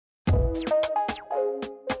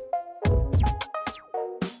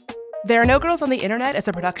There Are No Girls on the Internet is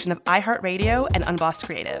a production of iHeartRadio and Unbossed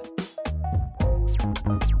Creative.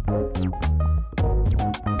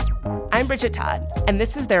 I'm Bridget Todd, and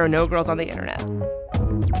this is There Are No Girls on the Internet.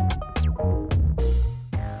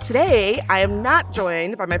 Today, I am not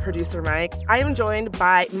joined by my producer, Mike. I am joined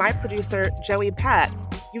by my producer, Joey Pat.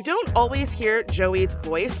 You don't always hear Joey's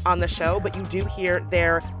voice on the show, but you do hear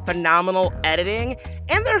their phenomenal editing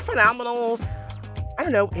and their phenomenal,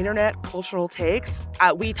 internet cultural takes.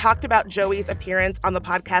 We talked about Joey's appearance on the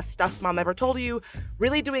podcast Stuff Mom Never Told You,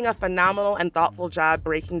 really doing a phenomenal and thoughtful job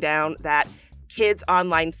breaking down that Kids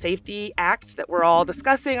Online Safety Act that we're all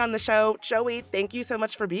discussing on the show. Joey, thank you so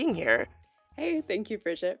much for being here. Hey, thank you,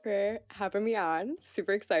 Bridget, for having me on.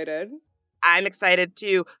 Super excited. I'm excited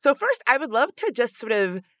too. So first, I would love to just sort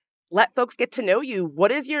of let folks get to know you.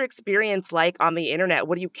 What is your experience like on the internet?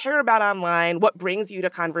 What do you care about online? What brings you to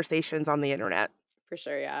conversations on the internet? For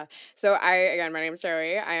sure, yeah. So my name is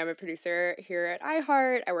Joey. I am a producer here at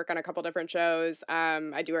iHeart. I work on a couple different shows.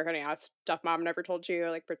 I do work on Stuff Mom Never Told You,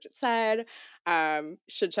 like Bridget said.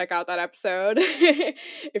 Should check out that episode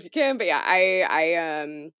if you can. But yeah, I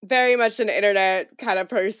am very much an internet kind of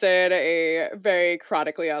person, a very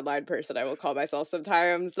chronically online person, I will call myself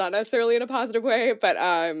sometimes, not necessarily in a positive way, but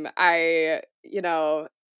I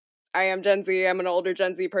am Gen Z. I'm an older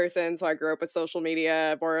Gen Z person, so I grew up with social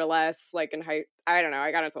media more or less. Like I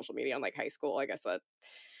got on social media in like high school. I guess that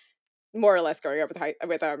more or less growing up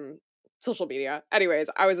with social media. Anyways,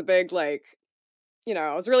 I was a big I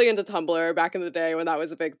was really into Tumblr back in the day when that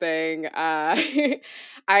was a big thing.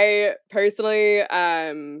 I personally,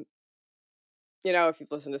 if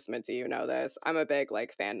you've listened to Sminty, you know this. I'm a big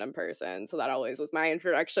fandom person, so that always was my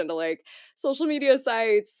introduction to social media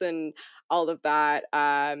sites and all of that.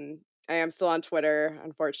 I am still on Twitter,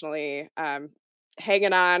 unfortunately.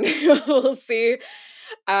 Hanging on. We'll see.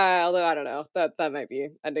 Although I don't know, that might be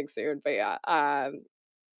ending soon. But yeah, I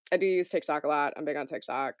do use TikTok a lot. I'm big on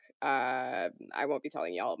TikTok. I won't be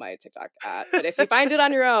telling y'all my TikTok ad, but if you find it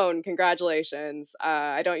on your own, congratulations.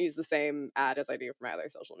 I don't use the same ad as I do for my other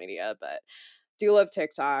social media, but do love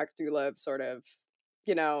TikTok, do love sort of,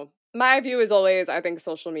 my view is always, I think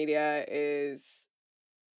social media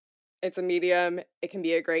it's a medium. It can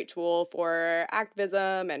be a great tool for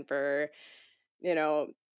activism and for,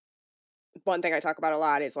 one thing I talk about a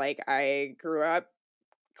lot is I grew up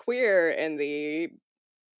queer in the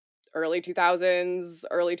early 2000s,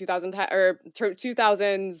 early 2010 or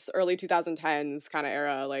 2000s, early 2010s kind of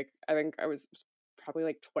era. I think I was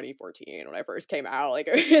probably 2014 when I first came out.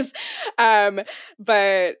 It was,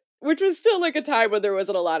 but which was still a time when there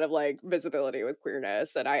wasn't a lot of visibility with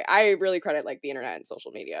queerness. And I really credit the internet and social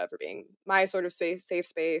media for being my sort of safe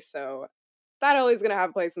space. So that always going to have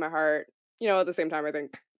a place in my heart. At the same time, I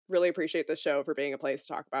think really appreciate this show for being a place to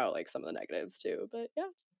talk about some of the negatives too. But yeah.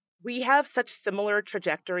 We have such similar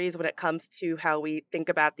trajectories when it comes to how we think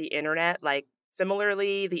about the internet.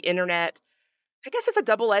 Similarly, the internet, I guess, is a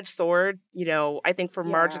double-edged sword. I think for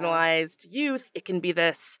marginalized youth, it can be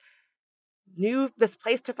this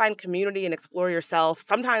place to find community and explore yourself,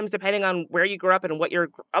 sometimes depending on where you grew up and what your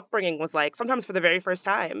upbringing was like, sometimes for the very first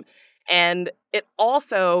time. And it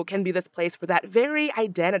also can be this place where that very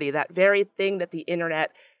identity, that very thing that the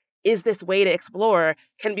internet is this way to explore,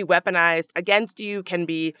 can be weaponized against you, can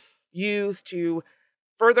be used to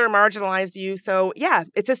further marginalize you. So yeah,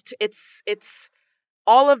 it's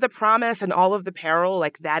all of the promise and all of the peril.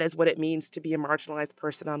 That is what it means to be a marginalized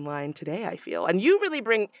person online today, I feel. And you really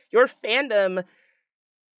bring your fandom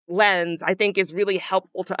lens, I think, is really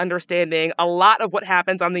helpful to understanding a lot of what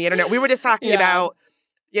happens on the internet. We were just talking about,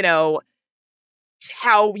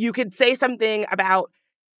 how you could say something about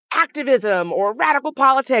activism or radical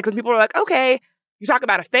politics, and people are like, okay, you talk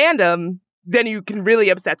about a fandom, then you can really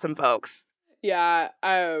upset some folks. Yeah,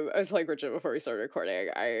 I was like Bridget before we started recording.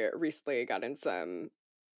 I recently got in some,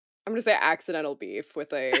 I'm going to say accidental beef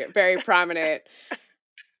with a very prominent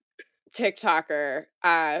TikToker.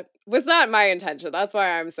 Was not my intention. That's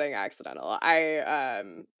why I'm saying accidental. I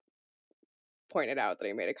pointed out that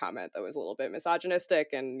he made a comment that was a little bit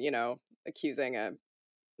misogynistic and, accusing a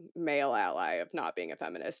male ally of not being a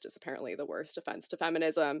feminist is apparently the worst offense to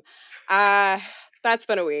feminism. That's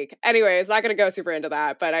been a week. Anyways, not going to go super into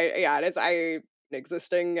that, but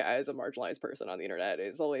existing as a marginalized person on the internet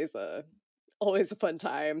is always a fun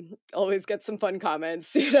time. Always get some fun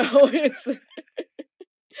comments, it's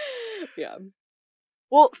yeah.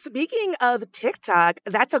 Well, speaking of TikTok,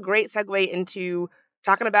 that's a great segue into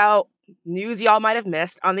talking about news y'all might have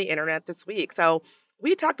missed on the internet this week. So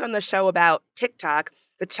we talked on the show about TikTok.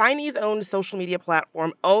 The Chinese-owned social media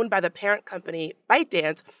platform owned by the parent company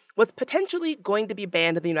ByteDance was potentially going to be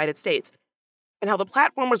banned in the United States. and how the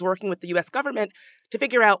platform was working with the US government to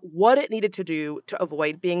figure out what it needed to do to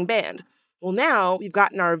avoid being banned. Well, now we've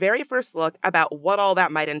gotten our very first look about what all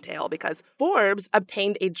that might entail because Forbes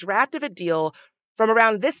obtained a draft of a deal from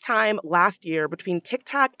around this time last year between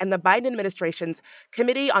TikTok and the Biden administration's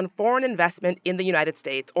Committee on Foreign Investment in the United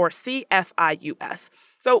States, or CFIUS.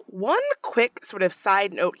 So one quick sort of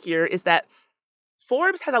side note here is that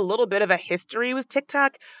Forbes has a little bit of a history with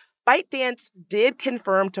TikTok. ByteDance did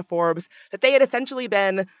confirm to Forbes that they had essentially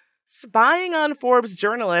been spying on Forbes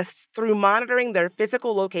journalists through monitoring their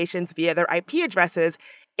physical locations via their IP addresses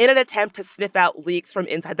in an attempt to sniff out leaks from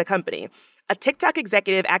inside the company. A TikTok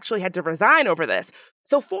executive actually had to resign over this.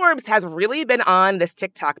 So Forbes has really been on this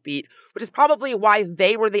TikTok beat, which is probably why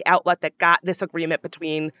they were the outlet that got this agreement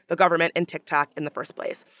between the government and TikTok in the first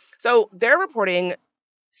place. So their reporting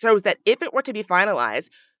shows that if it were to be finalized,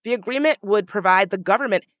 the agreement would provide the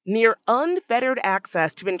government near unfettered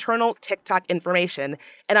access to internal TikTok information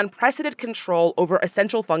and unprecedented control over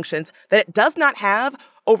essential functions that it does not have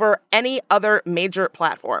over any other major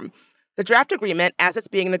platform. The draft agreement, as it's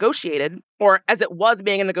being negotiated, or as it was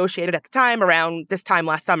being negotiated at the time, around this time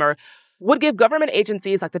last summer, would give government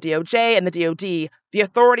agencies like the DOJ and the DOD the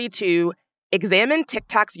authority to examine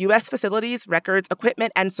TikTok's U.S. facilities, records,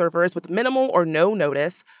 equipment, and servers with minimal or no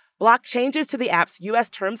notice, block changes to the app's U.S.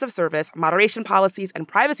 terms of service, moderation policies, and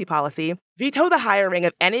privacy policy, veto the hiring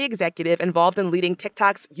of any executive involved in leading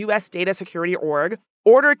TikTok's U.S. data security org,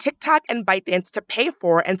 order TikTok and ByteDance to pay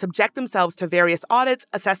for and subject themselves to various audits,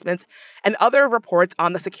 assessments, and other reports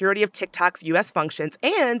on the security of TikTok's U.S. functions,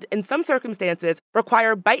 and, in some circumstances,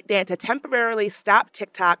 require ByteDance to temporarily stop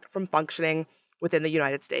TikTok from functioning within the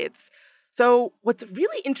United States. So what's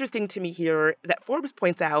really interesting to me here that Forbes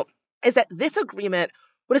points out is that this agreement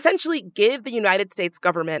would essentially give the United States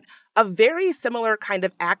government a very similar kind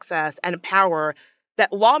of access and power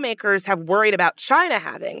that lawmakers have worried about China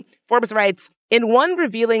having. Forbes writes, in one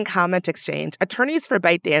revealing comment exchange, attorneys for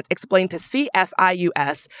ByteDance explained to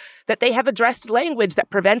CFIUS that they have addressed language that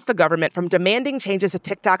prevents the government from demanding changes to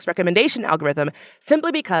TikTok's recommendation algorithm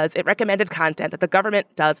simply because it recommended content that the government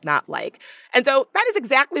does not like. And so that is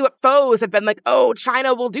exactly what foes have been like, oh,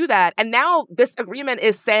 China will do that. And now this agreement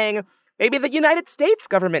is saying maybe the United States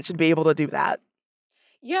government should be able to do that.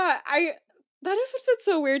 Yeah, that is what's been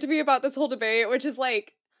so weird to me about this whole debate, which is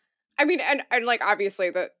like, I mean, and like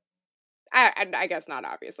obviously and I guess not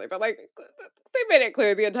obviously, but like they made it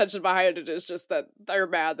clear the intention behind it is just that they're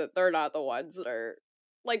mad that they're not the ones that are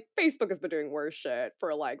like Facebook has been doing worse shit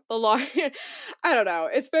for like the long. I don't know.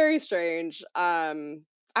 It's very strange. I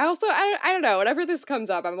don't know. Whenever this comes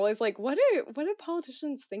up, I'm always like, what do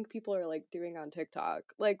politicians think people are like doing on TikTok?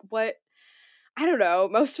 Like what? I don't know.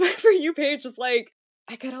 Most of my For You page is like,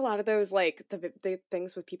 I get a lot of those, like, the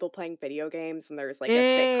things with people playing video games and there's, like, a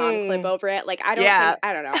sitcom clip over it. Like, I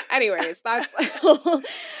don't know. Anyways, that's,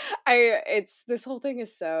 this whole thing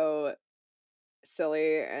is so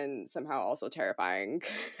silly and somehow also terrifying.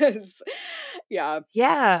 'Cause, yeah.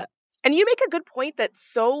 Yeah. And you make a good point that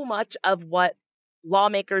so much of what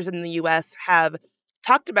lawmakers in the U.S. have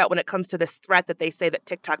talked about when it comes to this threat that they say that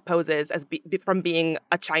TikTok poses as from being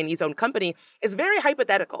a Chinese-owned company is very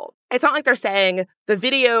hypothetical. It's not like they're saying the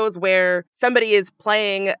videos where somebody is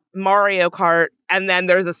playing Mario Kart and then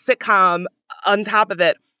there's a sitcom on top of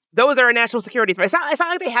it. Those are a national security threat. It's not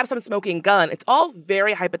like they have some smoking gun. It's all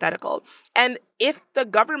very hypothetical. And if the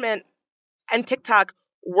government and TikTok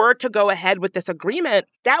were to go ahead with this agreement,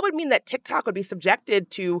 that would mean that TikTok would be subjected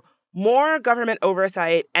to more government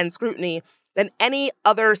oversight and scrutiny than any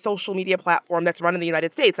other social media platform that's run in the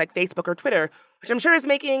United States, like Facebook or Twitter, which I'm sure is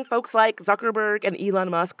making folks like Zuckerberg and Elon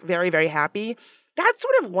Musk very, very happy. That's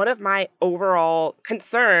sort of one of my overall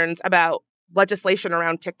concerns about legislation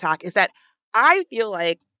around TikTok is that I feel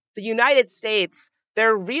like the United States,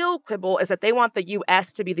 their real quibble is that they want the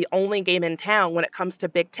U.S. to be the only game in town when it comes to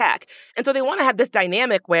big tech. And so they want to have this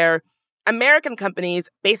dynamic where American companies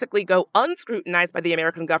basically go unscrutinized by the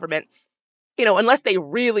American government, unless they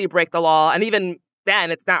really break the law. And even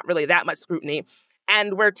then, it's not really that much scrutiny.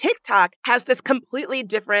 And where TikTok has this completely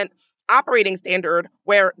different operating standard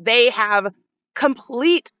where they have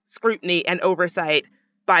complete scrutiny and oversight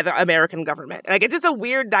by the American government. Like, it's just a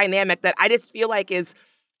weird dynamic that I just feel like is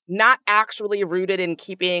not actually rooted in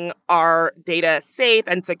keeping our data safe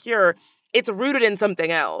and secure. It's rooted in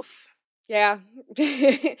something else. Yeah.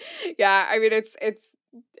 Yeah. I mean, it's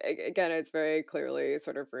again, it's very clearly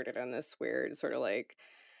sort of rooted in this weird sort of like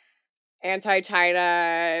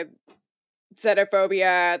anti-China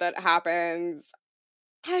xenophobia that happens.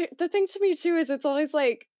 The thing to me too is it's always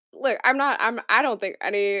like, look, I don't think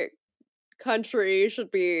any country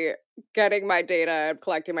should be getting my data and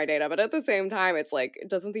collecting my data. But at the same time, it's like,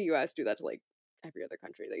 doesn't the US do that to like every other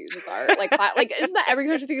country that uses our like isn't that every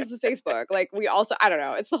country that uses Facebook? Like we also, I don't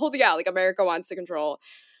know. It's the whole thing. Yeah, like America wants to control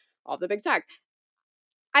all the big tech.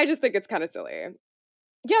 I just think it's kind of silly.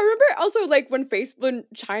 Yeah, remember also like when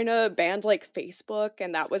China banned like Facebook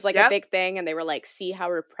and that was like a big thing and they were like, see how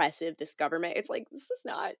repressive this government. It's like, this is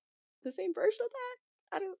not the same version of that.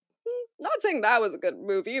 I don't, not saying that was a good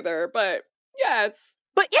move either, but yeah,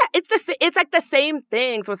 it's like the same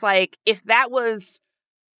things. Was like, if that was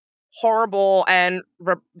horrible and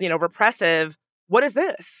repressive, what is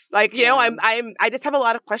this? Like, you know, I just have a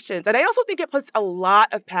lot of questions. And I also think it puts a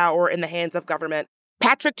lot of power in the hands of government.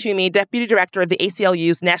 Patrick Toomey, deputy director of the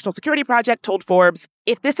ACLU's National Security Project, told Forbes,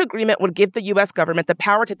 if this agreement would give the U.S. government the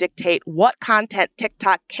power to dictate what content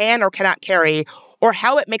TikTok can or cannot carry, or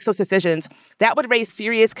how it makes those decisions, that would raise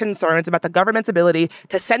serious concerns about the government's ability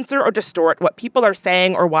to censor or distort what people are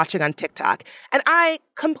saying or watching on TikTok. And I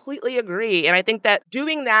completely agree. And I think that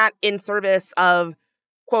doing that in service of,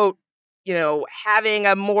 quote, you know, having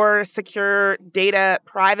a more secure data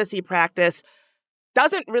privacy practice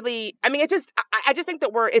doesn't really, I mean, I just think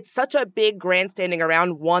that it's such a big grandstanding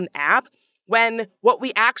around one app when what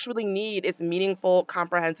we actually need is meaningful,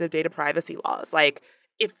 comprehensive data privacy laws. Like,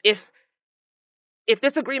 if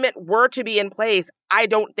this agreement were to be in place, I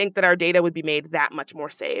don't think that our data would be made that much more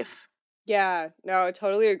safe. Yeah, no, I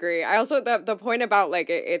totally agree. I also, the point about like,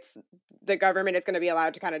 it's the government is going to be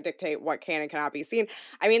allowed to kind of dictate what can and cannot be seen.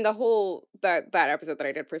 I mean, the whole, that episode that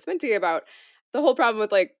I did for Sminty about the whole problem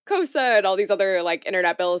with like COSA and all these other like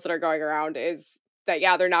internet bills that are going around is that,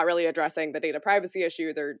 yeah, they're not really addressing the data privacy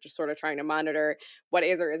issue. They're just sort of trying to monitor what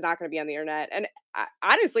is or is not going to be on the internet. And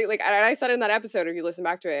honestly, like I said in that episode, if you listen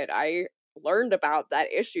back to it, I learned about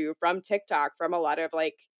that issue from TikTok, from a lot of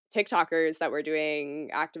like TikTokers that were doing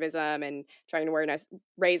activism and trying to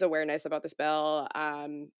raise awareness about this bill.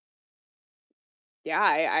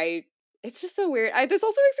 It's just so weird. This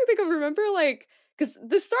also makes me think of, remember, like, because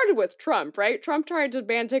this started with Trump, right? Trump tried to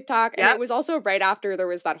ban TikTok, and it was also right after there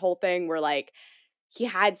was that whole thing where, like, he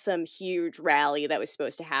had some huge rally that was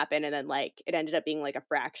supposed to happen, and then, like, it ended up being, like, a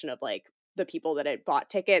fraction of, like, the people that had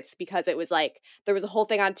bought tickets, because it was, like, there was a whole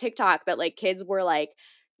thing on TikTok that, like, kids were, like,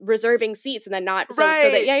 reserving seats and then not, so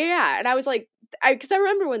that, and I was, like, because I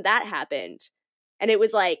remember when that happened, and it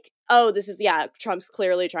was, like, oh, this is, Trump's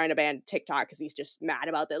clearly trying to ban TikTok because he's just mad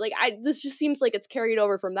about that. Like, this just seems like it's carried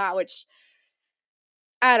over from that, which,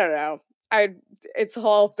 I don't know. It's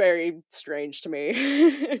all very strange to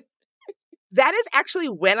me. That is actually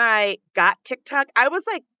when I got TikTok. I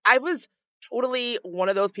was totally one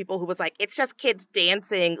of those people who was like, it's just kids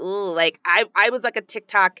dancing. Ooh, like I was like a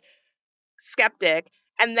TikTok skeptic.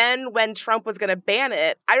 And then when Trump was going to ban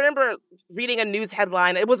it, I remember reading a news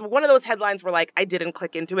headline. It was one of those headlines where, like, I didn't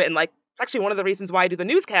click into it. And, like, it's actually one of the reasons why I do the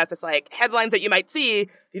newscast. It's, like, headlines that you might see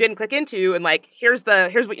you didn't click into. And, like, here's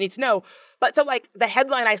what you need to know. But so, like, the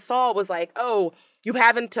headline I saw was, like, oh, you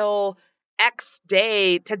have until X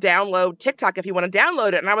day to download TikTok if you want to download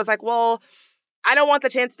it. And I was like, well, I don't want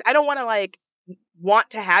I don't want to, like,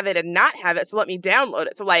 want to have it and not have it. So let me download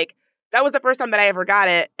it. So, like, that was the first time that I ever got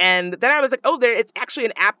it. And then I was like, oh, it's actually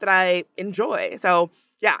an app that I enjoy. So,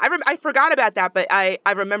 yeah, I forgot about that, but I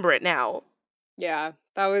remember it now. Yeah,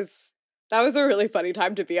 that was a really funny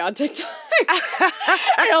time to be on TikTok. I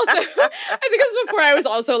think it was before I was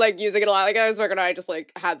also, like, using it a lot. Like, I was working on, I just,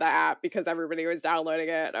 like, had the app because everybody was downloading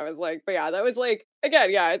it. I was like, but yeah, that was, like,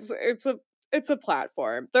 again, yeah, it's a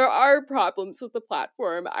platform. There are problems with the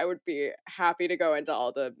platform. I would be happy to go into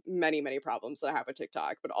all the many, many problems that I have with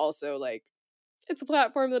TikTok, but also, like, it's a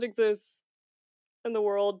platform that exists in the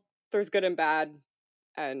world. There's good and bad.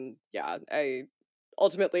 And yeah,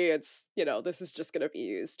 ultimately it's, this is just going to be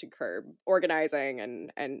used to curb organizing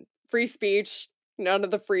and free speech. None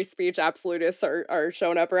of the free speech absolutists are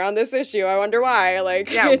showing up around this issue. I wonder why.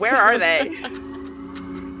 Like, yeah, where are they?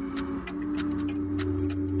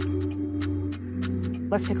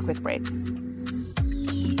 Let's take a quick break.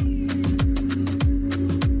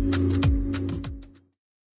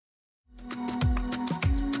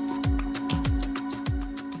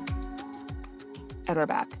 And we're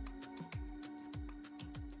back.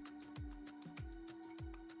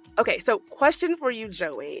 Okay, so question for you,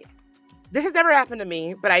 Joey. This has never happened to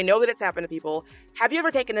me, but I know that it's happened to people. Have you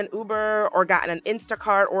ever taken an Uber or gotten an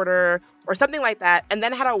Instacart order or something like that, and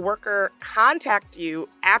then had a worker contact you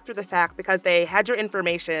after the fact because they had your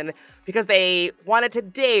information, because they wanted to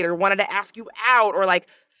date or wanted to ask you out, or like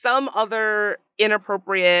some other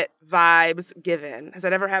inappropriate vibes given? Has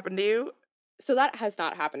that ever happened to you? So that has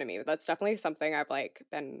not happened to me, but that's definitely something I've, like,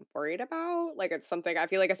 been worried about. Like, it's something I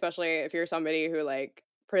feel like, especially if you're somebody who, like,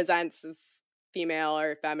 presents as female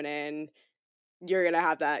or feminine, you're gonna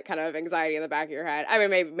have that kind of anxiety in the back of your head. I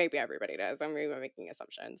mean, maybe everybody does. I'm maybe making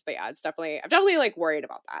assumptions, but yeah, I'm definitely like worried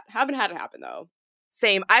about that. Haven't had it happen though.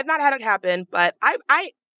 Same. I've not had it happen, but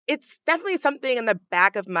it's definitely something in the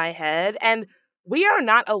back of my head. And we are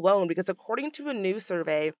not alone because according to a new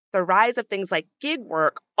survey, the rise of things like gig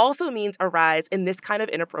work also means a rise in this kind of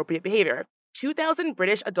inappropriate behavior. 2,000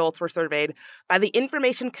 British adults were surveyed by the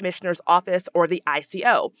Information Commissioner's Office, or the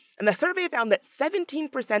ICO, and the survey found that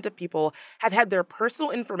 17% of people have had their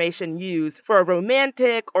personal information used for a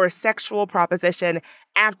romantic or sexual proposition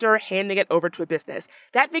after handing it over to a business.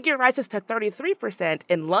 That figure rises to 33%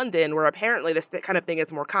 in London, where apparently this kind of thing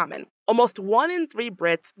is more common. Almost 1 in 3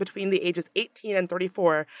 Brits between the ages 18 and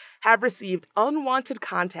 34 have received unwanted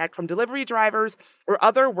contact from delivery drivers or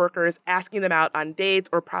other workers asking them out on dates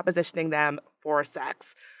or propositioning them for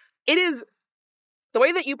sex. It is, the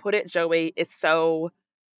way that you put it, Joey, is so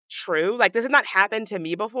true. Like, this has not happened to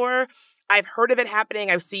me before. I've heard of it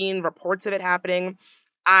happening. I've seen reports of it happening.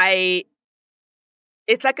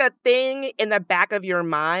 It's like a thing in the back of your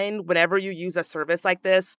mind whenever you use a service like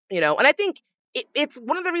this, and I think it's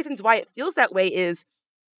one of the reasons why it feels that way is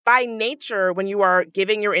by nature, when you are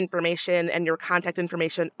giving your information and your contact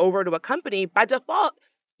information over to a company, by default,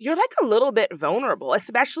 you're like a little bit vulnerable,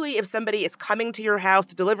 especially if somebody is coming to your house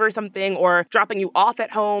to deliver something or dropping you off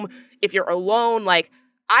at home. If you're alone, like,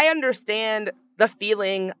 I understand the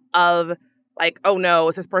feeling of like, oh no,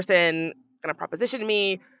 is this person going to proposition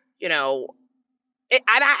me? You know,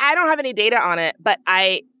 I don't have any data on it, but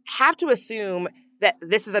I have to assume that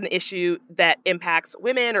this is an issue that impacts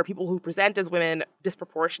women or people who present as women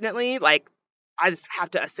disproportionately. Like, I just have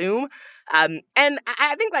to assume. And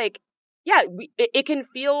I think, like, yeah, it can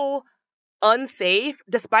feel unsafe,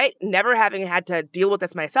 despite never having had to deal with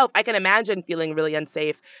this myself. I can imagine feeling really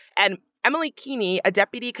unsafe. And Emily Keeney, a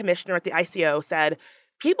deputy commissioner at the ICO, said,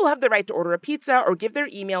 people have the right to order a pizza or give their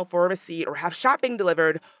email for a receipt or have shopping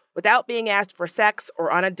delivered without being asked for sex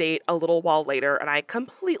or on a date a little while later. And I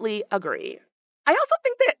completely agree. I also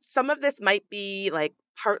think that some of this might be like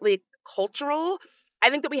partly cultural. I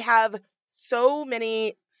think that we have so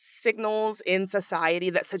many signals in society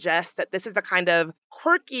that suggest that this is the kind of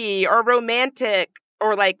quirky or romantic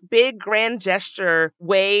or like big grand gesture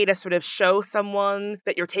way to sort of show someone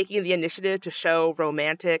that you're taking the initiative to show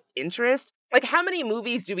romantic interest. Like, how many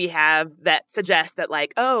movies do we have that suggest that,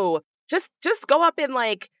 like, oh, just go up and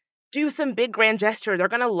like do some big grand gesture. They're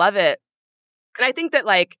going to love it. And I think that,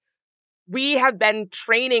 like, we have been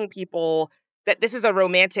training people that this is a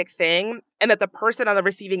romantic thing and that the person on the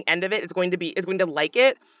receiving end of it is going to like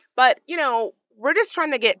it. But, we're just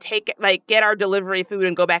trying to get our delivery food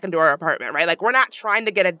and go back into our apartment, right? Like, we're not trying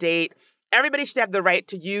to get a date. Everybody should have the right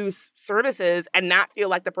to use services and not feel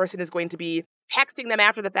like the person is going to be texting them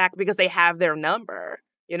after the fact because they have their number,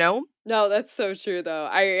 No, that's so true though.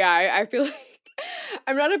 I feel like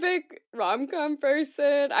I'm not a big rom-com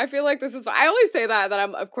person. I feel like I always say that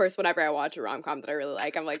I'm, of course, whenever I watch a rom-com that I really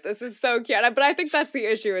like, I'm like, this is so cute. But I think that's the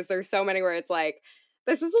issue, is there's so many where it's like,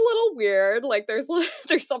 this is a little weird. Like, there's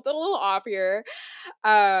something a little off here.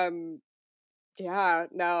 Yeah,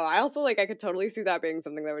 no, I also, like, I could totally see that being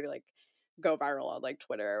something that would, like, go viral on, like,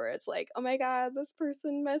 Twitter, where it's like, oh my God, this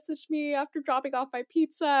person messaged me after dropping off my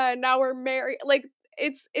pizza and now we're married. Like,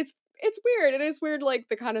 it's weird. It is weird, like,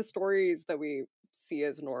 the kind of stories that we see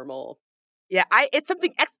as normal. Yeah, it's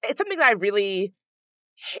something that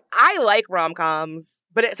I like rom-coms,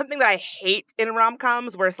 but it's something that I hate in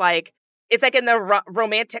rom-coms, where it's like in the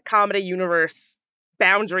romantic comedy universe,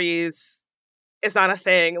 boundaries is not a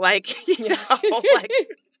thing. Like, like,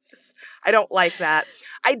 I don't like that.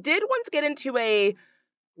 I did once get into a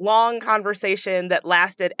long conversation that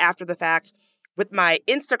lasted after the fact with my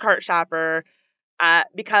Instacart shopper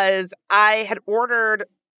because I had ordered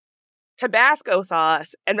Tabasco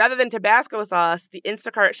sauce, and rather than Tabasco sauce, the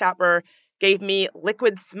Instacart shopper gave me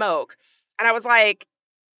liquid smoke. And I was like,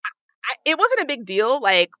 it wasn't a big deal,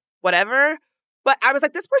 like, whatever. But I was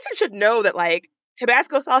like, this person should know that, like,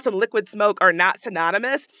 Tabasco sauce and liquid smoke are not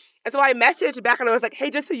synonymous. And so I messaged back and I was like,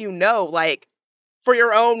 hey, just so you know, like, for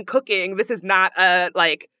your own cooking, this is not a,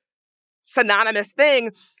 like, synonymous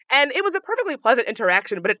thing. And it was a perfectly pleasant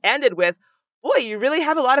interaction, but it ended with, boy, you really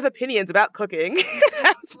have a lot of opinions about cooking.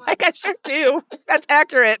 I was like, I sure do. That's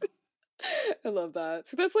accurate. I love that.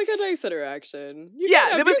 So that's like a nice interaction.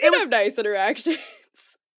 It was have nice interactions.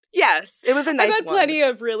 Yes, it was a nice one. I've had plenty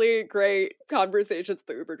of really great conversations with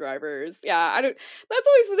the Uber drivers. Yeah, that's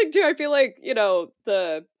always the thing too. I feel like,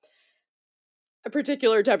 a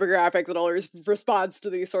particular demographic that always responds to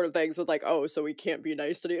these sort of things with like, oh, so we can't be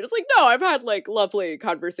nice to you. And it's like, no, I've had like lovely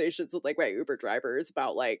conversations with like my Uber drivers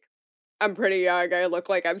about like, I'm pretty young, I look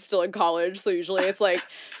like I'm still in college. So usually it's like,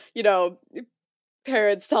 you know,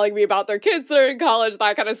 parents telling me about their kids that are in college,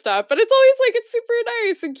 that kind of stuff. But it's always like, it's super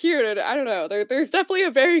nice and cute. And I don't know, there's definitely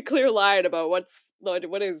a very clear line about what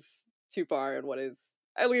is too far and what is,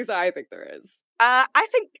 at least I think there is. I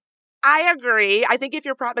think I agree. I think if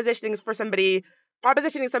you're propositioning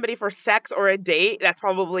somebody for sex or a date, that's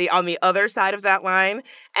probably on the other side of that line.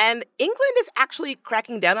 And England is actually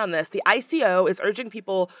cracking down on this. The ICO is urging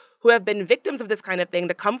people who have been victims of this kind of thing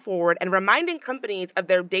to come forward and reminding companies of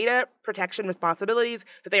their data protection responsibilities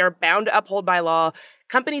that they are bound to uphold by law.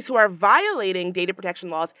 Companies who are violating data protection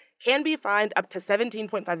laws can be fined up to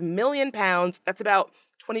 £17.5 million. That's about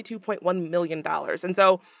 $22.1 million. And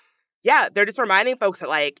so, yeah, they're just reminding folks that,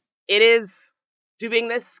 like, it is doing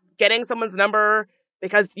this, getting someone's number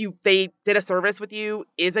because they did a service with you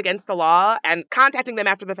is against the law, and contacting them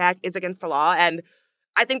after the fact is against the law. And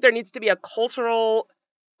I think there needs to be a cultural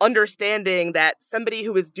understanding that somebody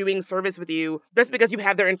who is doing service with you, just because you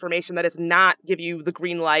have their information, that does not give you the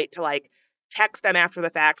green light to, like, text them after the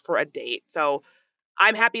fact for a date. So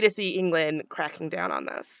I'm happy to see England cracking down on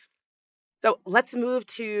this. So let's move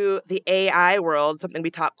to the AI world, something we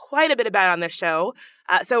talk quite a bit about on this show.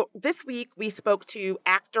 So this week, we spoke to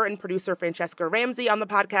actor and producer Francesca Ramsey on the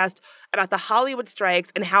podcast about the Hollywood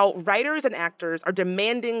strikes and how writers and actors are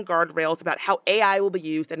demanding guardrails about how AI will be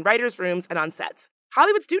used in writers' rooms and on sets.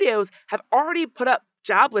 Hollywood studios have already put up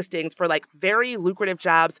job listings for, like, very lucrative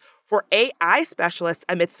jobs for AI specialists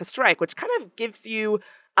amidst the strike, which kind of gives you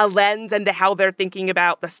a lens into how they're thinking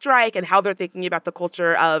about the strike and how they're thinking about the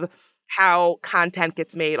culture of how content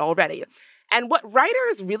gets made already. And what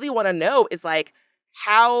writers really want to know is, like,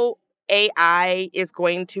 how AI is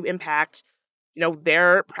going to impact,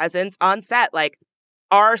 their presence on set. Like,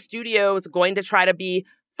 are studios going to try to be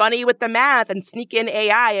funny with the math and sneak in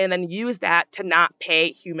AI and then use that to not pay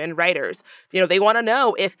human writers? They want to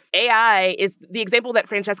know if AI is the example that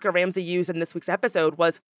Francesca Ramsey used in this week's episode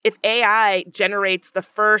was if AI generates the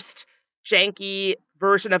first janky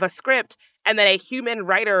version of a script and then a human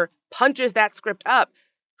writer punches that script up,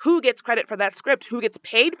 who gets credit for that script? Who gets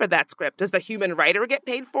paid for that script? Does the human writer get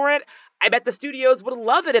paid for it? I bet the studios would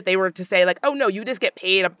love it if they were to say, like, oh, no, you just get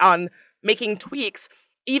paid on making tweaks,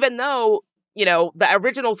 even though, the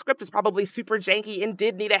original script is probably super janky and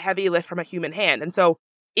did need a heavy lift from a human hand. And so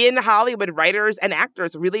in Hollywood, writers and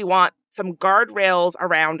actors really want some guardrails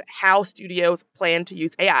around how studios plan to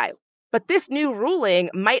use AI. But this new ruling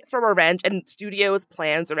might throw a wrench in studios'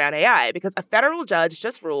 plans around AI because a federal judge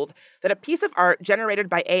just ruled that a piece of art generated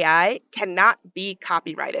by AI cannot be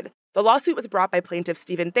copyrighted. The lawsuit was brought by plaintiff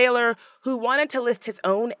Stephen Thaler, who wanted to list his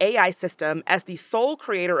own AI system as the sole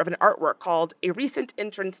creator of an artwork called A Recent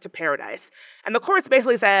Entrance to Paradise. And the courts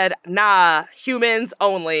basically said, nah, humans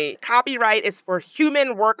only. Copyright is for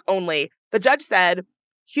human work only. The judge said,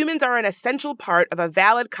 humans are an essential part of a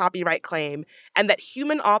valid copyright claim, and that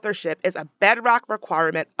human authorship is a bedrock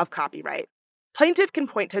requirement of copyright. Plaintiff can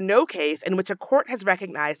point to no case in which a court has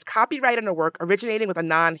recognized copyright in a work originating with a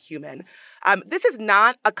non-human. This is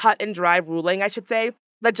not a cut-and-dry ruling, I should say.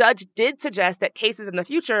 The judge did suggest that cases in the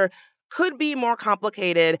future could be more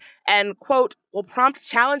complicated and, quote, will prompt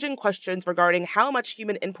challenging questions regarding how much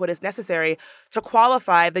human input is necessary to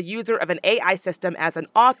qualify the user of an AI system as an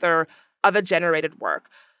author of a generated work.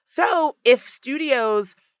 So if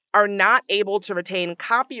studios are not able to retain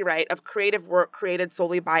copyright of creative work created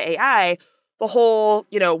solely by AI, the whole,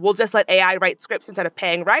 we'll just let AI write scripts instead of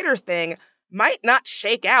paying writers thing might not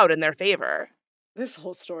shake out in their favor. This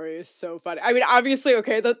whole story is so funny. I mean, obviously,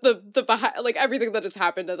 okay, the behind, like, everything that has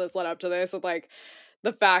happened that has led up to this, and like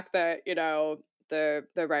the fact that,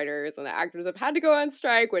 the writers and the actors have had to go on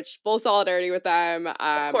strike, which full solidarity with them.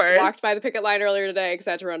 Of course. Walked by the picket line earlier today because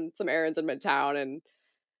I had to run some errands in Midtown, and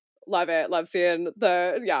love it. Love seeing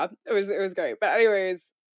it was great. But anyways,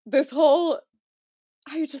 this whole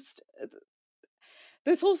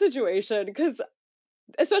situation, because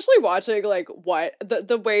especially watching like what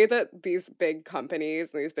the way that these big companies,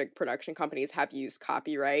 these big production companies have used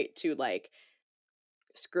copyright to like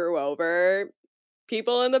screw over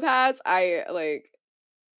people in the past. I'm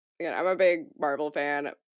a big Marvel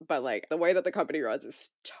fan, but like the way that the company runs is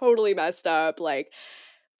totally messed up. Like,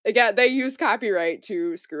 again, they use copyright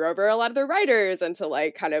to screw over a lot of their writers and to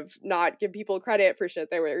like kind of not give people credit for shit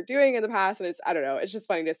they were doing in the past. And I don't know, it's just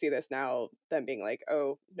funny to see this now, them being like,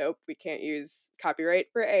 oh, nope, we can't use copyright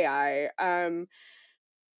for AI.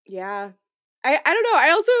 Yeah. I don't know.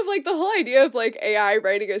 I also have like the whole idea of like AI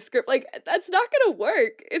writing a script, like that's not gonna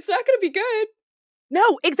work. It's not gonna be good.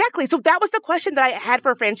 No, exactly. So that was the question that I had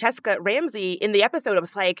for Francesca Ramsey in the episode. It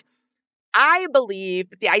was like, I believe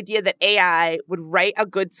that the idea that AI would write a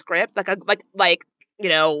good script,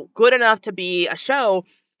 good enough to be a show,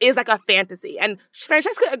 is like a fantasy. And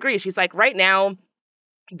Francesca agrees. She's like, right now,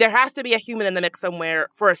 there has to be a human in the mix somewhere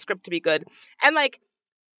for a script to be good. And like,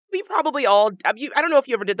 we probably all, I don't know if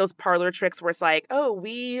you ever did those parlor tricks where it's like, oh,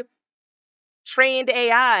 we trained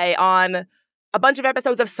AI on a bunch of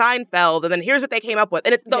episodes of Seinfeld, and then here's what they came up with.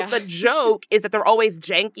 And the joke is that they're always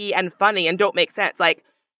janky and funny and don't make sense. Like,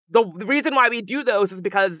 the reason why we do those is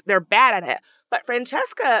because they're bad at it. But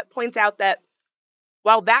Francesca points out that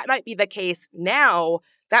while that might be the case now,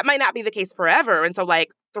 that might not be the case forever. And so,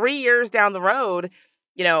 like, 3 years down the road,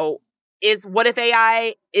 is what if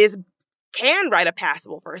AI can write a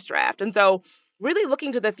passable first draft? And so really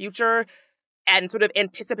looking to the future and sort of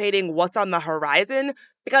anticipating what's on the horizon,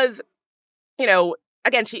 because, again,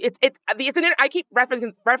 I keep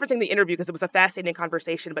referencing the interview because it was a fascinating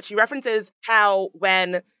conversation, but she references how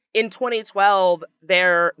when in 2012,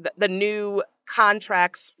 the new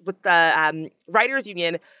contracts with the writers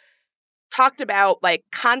union talked about like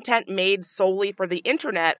content made solely for the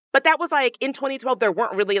internet. But that was like in 2012, there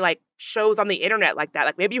weren't really like shows on the internet like that.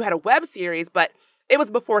 Like maybe you had a web series, but it was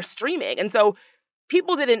before streaming. And so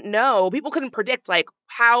people couldn't predict like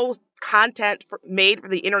how content made for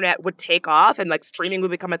the internet would take off and like streaming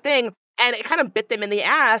would become a thing. And it kind of bit them in the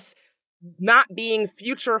ass not being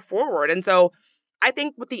future forward. And so I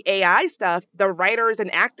think with the AI stuff, the writers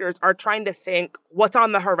and actors are trying to think what's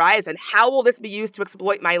on the horizon. How will this be used to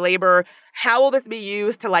exploit my labor? How will this be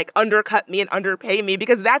used to like undercut me and underpay me?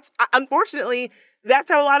 Because unfortunately,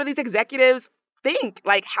 that's how a lot of these executives think.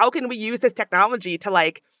 Like, how can we use this technology to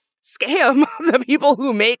like scam the people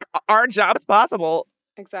who make our jobs possible?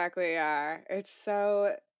 Exactly, yeah. There's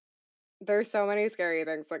so many scary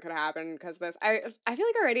things that could happen because this. I feel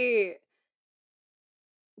like already.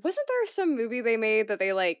 Wasn't there some movie they made that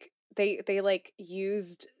they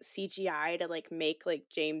used CGI to like make like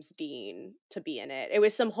James Dean to be in it? It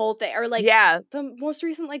was some whole thing, or like the most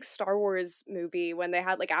recent like Star Wars movie when they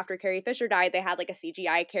had like after Carrie Fisher died, they had like a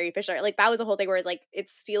CGI Carrie Fisher. Like that was a whole thing where it's like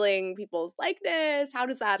it's stealing people's likeness. How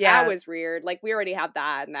does that? Yeah. That was weird. Like we already have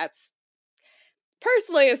that, and that's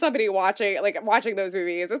personally as somebody watching those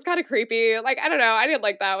movies, it's kind of creepy. Like I don't know, I didn't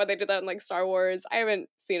like that when they did that in like Star Wars. I haven't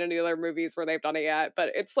seen any other movies where they've done it yet, but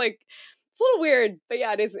it's like it's a little weird. But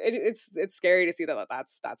yeah, it's scary to see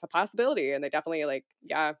that's a possibility, and they definitely like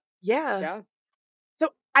yeah. So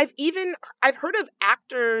I've heard of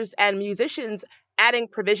actors and musicians adding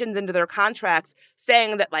provisions into their contracts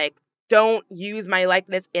saying that like, don't use my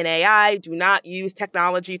likeness in AI, do not use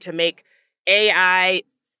technology to make AI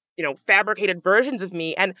fabricated versions of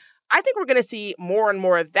me. And I think we're going to see more and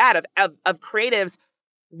more of that, of creatives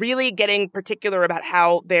really getting particular about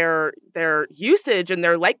how their usage and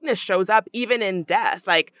their likeness shows up even in death.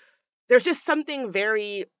 Like, there's just something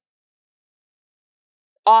very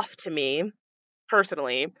off to me,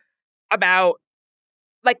 personally, about,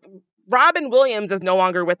 like, Robin Williams is no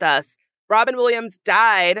longer with us. Robin Williams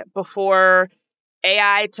died before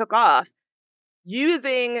AI took off.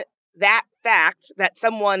 Using that fact that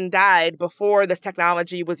someone died before this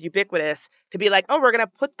technology was ubiquitous to be like, oh, we're going to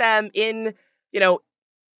put them in,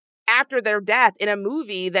 after their death in a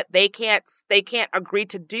movie that they can't agree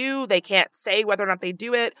to do. They can't say whether or not they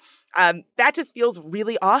do it. That just feels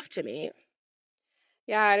really off to me.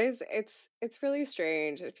 Yeah, it is. It's really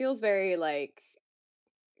strange. It feels very like,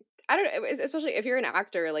 I don't know, especially if you're an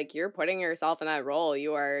actor, like you're putting yourself in that role.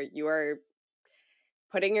 You are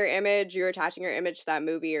putting your image, you're attaching your image to that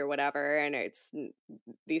movie or whatever, and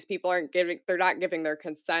these people they're not giving their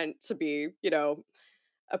consent to be,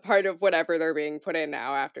 a part of whatever they're being put in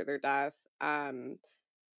now after their death.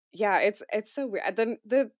 Yeah, it's so weird.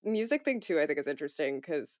 The music thing too, I think is interesting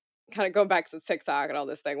because kind of going back to TikTok and all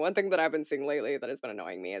this thing. One thing that I've been seeing lately that has been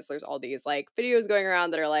annoying me is there's all these like videos going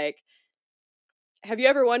around that are like, have you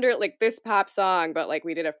ever wondered like this pop song, but like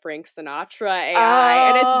we did a Frank Sinatra AI,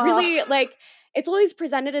 and it's really like it's always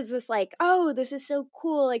presented as this like, oh, this is so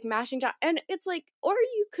cool, like mashing down, and it's like, or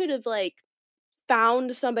you could have like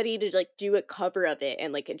found somebody to like do a cover of it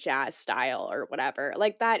in like a jazz style or whatever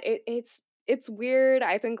like that. It's weird.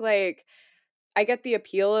 I think like I get the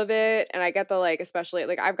appeal of it, and I get the like, especially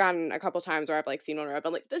like I've gotten a couple times where I've like seen one where I've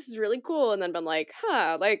been like, this is really cool, and then been like,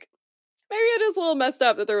 huh, like maybe it is a little messed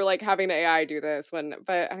up that they're like having the AI do this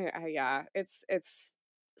but yeah, it's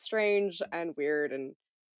strange and weird, and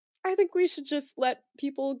I think we should just let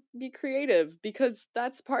people be creative because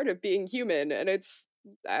that's part of being human, and it's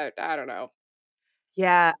I don't know.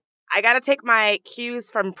 Yeah, I got to take my cues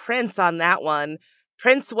from Prince on that one.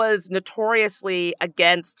 Prince was notoriously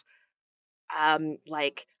against,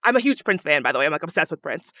 like, I'm a huge Prince fan, by the way. I'm like obsessed with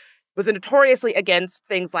Prince. Was notoriously against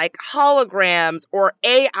things like holograms or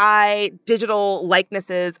AI digital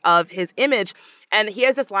likenesses of his image. And he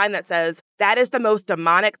has this line that says, "That is the most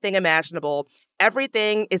demonic thing imaginable.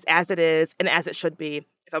 Everything is as it is and as it should be.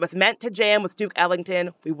 If I was meant to jam with Duke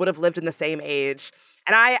Ellington, we would have lived in the same age."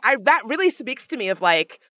 And I that really speaks to me of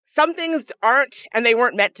like, some things aren't and they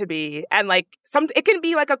weren't meant to be. And like it can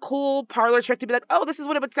be like a cool parlor trick to be like, oh, this is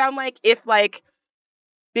what it would sound like if like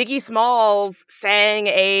Biggie Smalls sang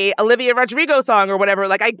a Olivia Rodrigo song or whatever.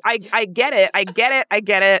 Like I get it. I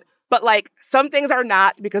get it. But like some things are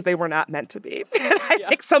not because they were not meant to be. And I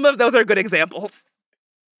think some of those are good examples.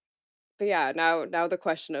 But yeah, now the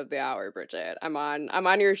question of the hour, Bridget. I'm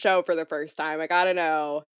on your show for the first time. I gotta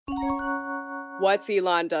know, what's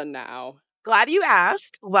Elon done now? Glad you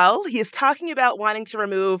asked. Well, he's talking about wanting to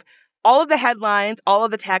remove all of the headlines, all of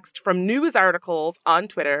the text from news articles on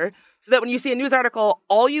Twitter, so that when you see a news article,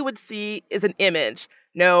 all you would see is an image.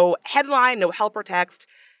 No headline, no helper text.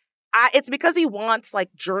 It's because he wants, like,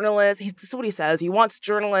 journalists, this is what he says, he wants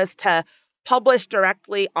journalists to publish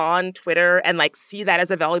directly on Twitter and, like, see that as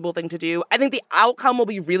a valuable thing to do. I think the outcome will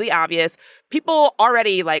be really obvious. People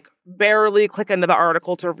already, like, barely click into the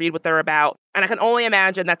article to read what they're about. And I can only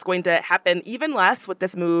imagine that's going to happen even less with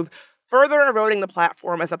this move, further eroding the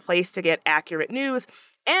platform as a place to get accurate news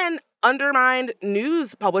and undermine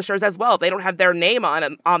news publishers as well. If they don't have their name on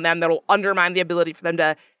them, that'll undermine the ability for them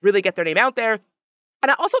to really get their name out there. And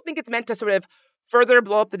I also think it's meant to sort of further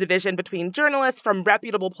blow up the division between journalists from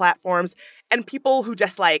reputable platforms and people who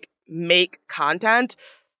just like make content,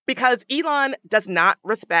 because Elon does not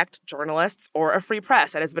respect journalists or a free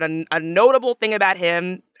press. That has been a notable thing about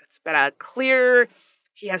him. It's been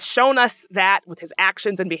he has shown us that with his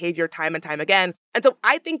actions and behavior time and time again. And so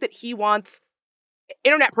I think that he wants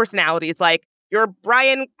internet personalities like your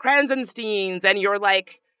Brian Kranzensteins and your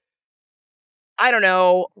like, I don't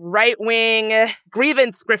know, right-wing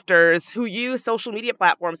grievance grifters who use social media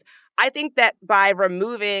platforms. I think that by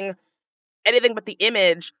removing anything but the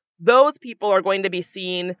image, those people are going to be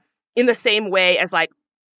seen in the same way as like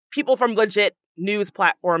people from legit news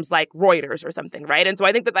platforms like Reuters or something, right? And so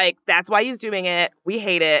I think that like that's why he's doing it. We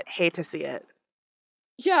hate it, hate to see it.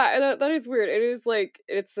 Yeah, that is weird. It is like,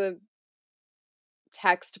 it's a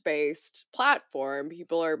text-based platform.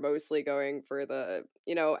 People are mostly going for the,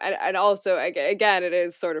 and also, again, it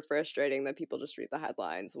is sort of frustrating that people just read the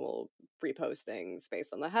headlines and will repost things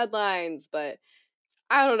based on the headlines, but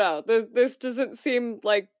I don't know. This doesn't seem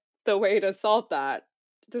like the way to solve that.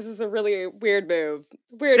 This is a really weird move.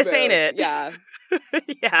 This ain't it. Yeah.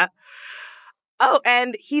 Yeah. Oh,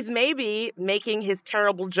 and he's maybe making his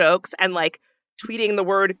terrible jokes and like tweeting the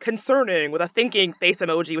word concerning with a thinking face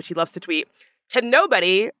emoji, which he loves to tweet, to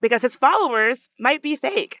nobody because his followers might be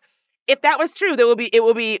fake. If that was true, it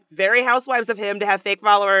will be very Housewives of him to have fake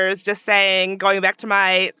followers, just saying, going back to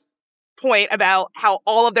my point about how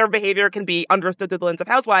all of their behavior can be understood through the lens of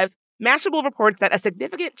Housewives. Mashable reports that a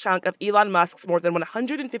significant chunk of Elon Musk's more than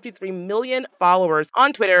 153 million followers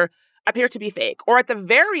on Twitter appear to be fake, or at the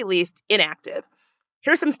very least, inactive.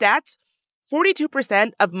 Here's some stats.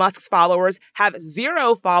 42% of Musk's followers have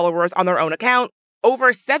 0 followers on their own account.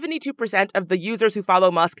 Over 72% of the users who follow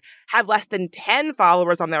Musk have less than 10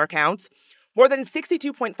 followers on their accounts. More than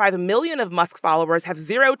 62.5 million of Musk's followers have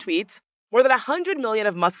 0 tweets. More than 100 million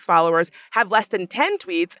of Musk's followers have less than 10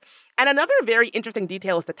 tweets. And another very interesting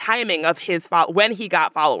detail is the timing of when he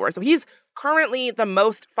got followers. So he's currently the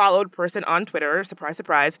most followed person on Twitter. Surprise,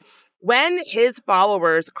 surprise. When his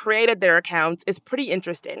followers created their accounts is pretty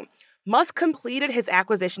interesting. Musk completed his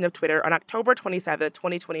acquisition of Twitter on October 27,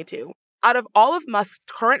 2022. Out of all of Musk's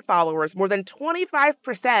current followers, more than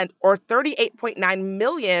 25%, or 38.9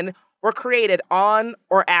 million, were created on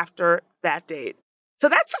or after that date. So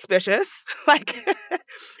that's suspicious. And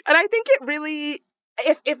I think it really,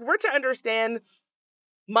 if we're to understand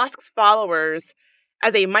Musk's followers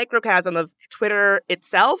as a microcosm of Twitter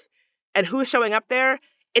itself and who's showing up there,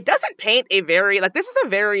 it doesn't paint this is a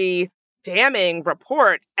very damning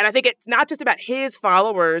report. And I think it's not just about his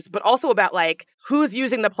followers, but also about who's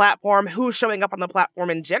using the platform, who's showing up on the platform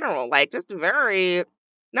in general. Just very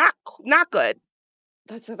not good.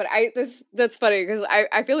 That's so funny. That's funny because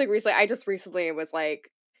I feel like I just recently was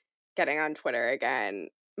getting on Twitter again,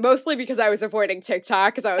 mostly because I was avoiding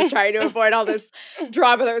TikTok because I was trying to avoid all this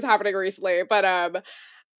drama that was happening recently. But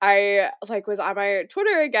I was on my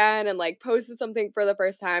Twitter again and posted something for the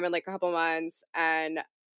first time in a couple months, and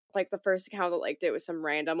like the first account that liked it was some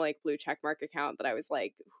random like blue checkmark account that I was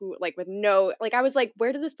like, who, like, with no, like, I was like,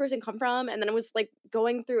 where did this person come from? And then I was like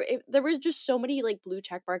going through it, there was just so many like blue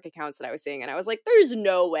checkmark accounts that I was seeing, and I was like, there's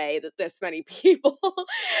no way that this many people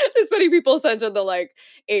sent in the like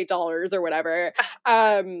 $8 or whatever.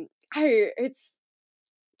 It's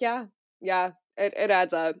yeah, it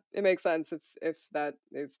adds up. It makes sense if that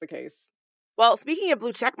is the case. Well, speaking of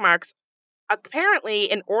blue check marks, apparently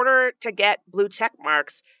in order to get blue check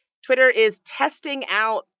marks, Twitter is testing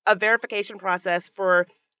out a verification process for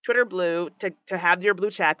Twitter Blue to have your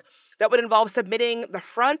blue check that would involve submitting the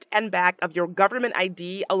front and back of your government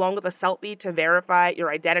ID along with a selfie to verify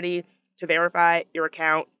your identity, to verify your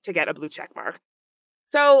account, to get a blue check mark.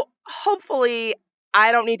 So hopefully,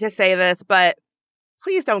 I don't need to say this, but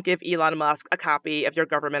please don't give Elon Musk a copy of your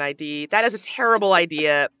government ID. That is a terrible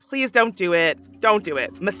idea. Please don't do it. Don't do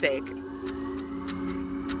it. Mistake.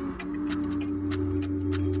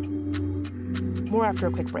 More after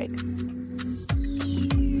a quick break.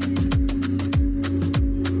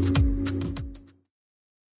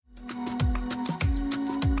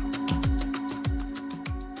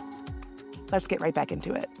 Let's get right back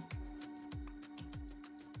into it.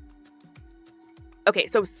 Okay,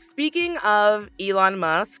 so speaking of Elon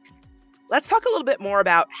Musk, let's talk a little bit more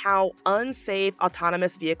about how unsafe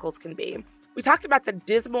autonomous vehicles can be. We talked about the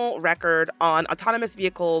dismal record on autonomous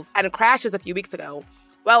vehicles and crashes a few weeks ago.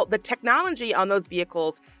 Well, the technology on those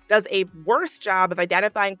vehicles does a worse job of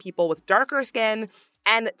identifying people with darker skin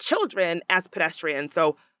and children as pedestrians.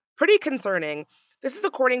 So pretty concerning. This is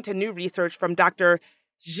according to new research from Dr.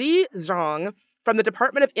 Ji Zhang from the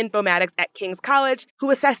Department of Informatics at King's College,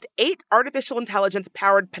 who assessed 8 artificial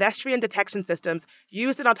intelligence-powered pedestrian detection systems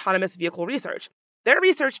used in autonomous vehicle research. Their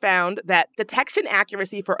research found that detection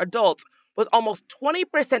accuracy for adults was almost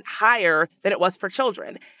 20% higher than it was for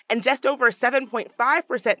children, and just over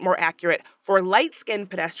 7.5% more accurate for light-skinned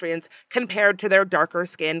pedestrians compared to their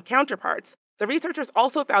darker-skinned counterparts. The researchers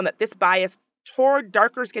also found that this bias toward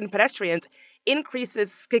darker-skinned pedestrians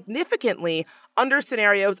increases significantly under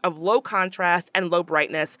scenarios of low contrast and low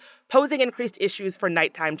brightness, posing increased issues for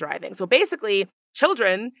nighttime driving. So basically,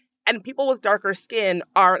 children and people with darker skin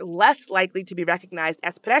are less likely to be recognized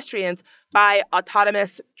as pedestrians by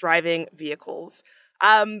autonomous driving vehicles.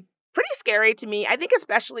 Pretty scary to me. I think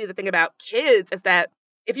especially the thing about kids is that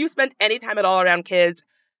if you spend any time at all around kids,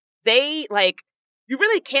 you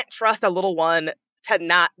really can't trust a little one to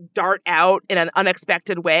not dart out in an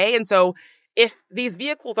unexpected way. And so if these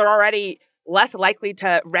vehicles are already less likely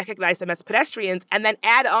to recognize them as pedestrians and then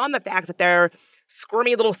add on the fact that they're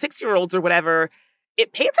squirmy little 6-year-olds or whatever,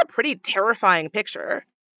 it paints a pretty terrifying picture.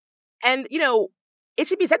 And, it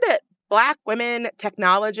should be said that Black women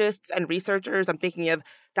technologists and researchers, I'm thinking of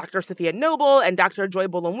Dr. Sophia Noble and Dr. Joy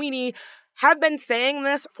Buolamwini, have been saying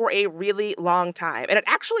this for a really long time. And it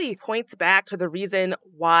actually points back to the reason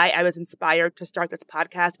why I was inspired to start this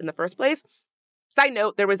podcast in the first place. Side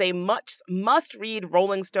note, there was a must-read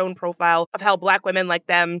Rolling Stone profile of how Black women like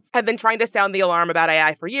them have been trying to sound the alarm about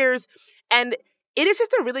AI for years. And it is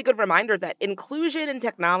just a really good reminder that inclusion in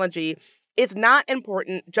technology is not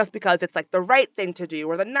important just because it's like the right thing to do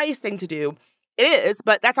or the nice thing to do. It is,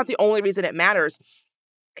 but that's not the only reason it matters.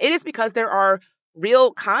 It is because there are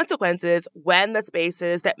real consequences when the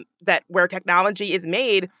spaces that where technology is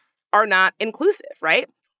made are not inclusive, right?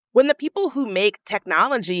 When the people who make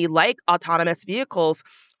technology like autonomous vehicles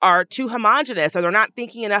are too homogenous or they're not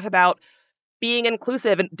thinking enough about being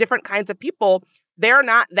inclusive and different kinds of people, they're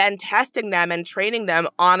not then testing them and training them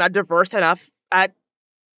on a diverse enough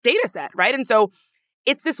data set, right? And so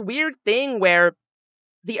it's this weird thing where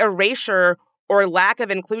the erasure or lack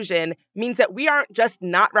of inclusion means that we aren't just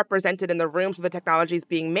not represented in the rooms where the technology is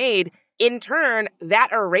being made. In turn, that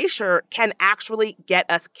erasure can actually get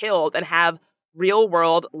us killed and have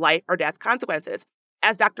real-world life or death consequences.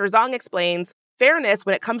 As Dr. Zhang explains, fairness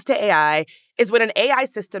when it comes to AI is when an AI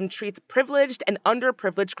system treats privileged and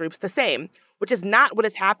underprivileged groups the same, which is not what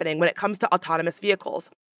is happening when it comes to autonomous vehicles.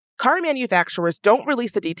 Car manufacturers don't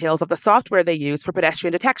release the details of the software they use for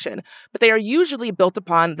pedestrian detection, but they are usually built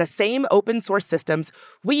upon the same open source systems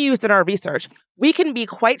we used in our research. We can be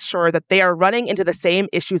quite sure that they are running into the same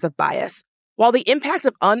issues of bias. While the impact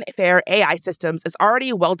of unfair AI systems is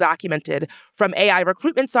already well documented, from AI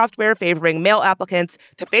recruitment software favoring male applicants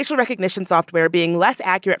to facial recognition software being less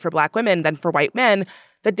accurate for Black women than for white men,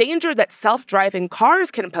 the danger that self-driving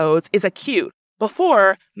cars can pose is acute.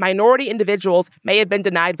 Before, minority individuals may have been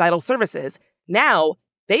denied vital services. Now,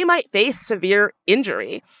 they might face severe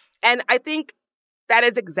injury. And I think that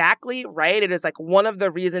is exactly right. It is like one of the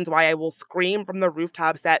reasons why I will scream from the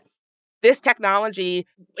rooftops that this technology,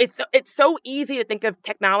 it's so easy to think of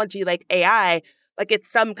technology like AI, like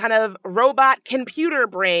it's some kind of robot computer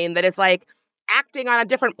brain that is like acting on a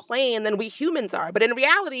different plane than we humans are. But in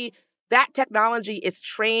reality, that technology is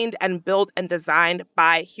trained and built and designed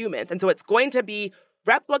by humans. And so it's going to be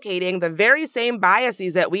replicating the very same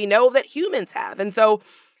biases that we know that humans have. And so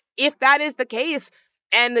if that is the case,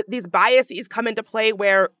 and these biases come into play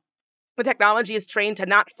where the technology is trained to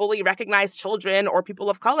not fully recognize children or people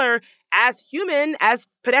of color as human, as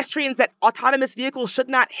pedestrians that autonomous vehicles should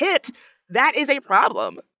not hit, that is a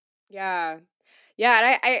problem. Yeah.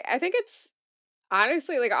 Yeah, and I think it's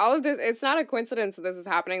honestly, like, all of this, it's not a coincidence that this is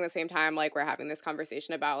happening at the same time, like, we're having this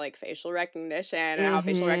conversation about, like, facial recognition and how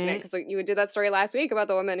facial recognition, because like, you did that story last week about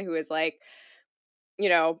the woman who was, like,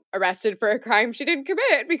 arrested for a crime she didn't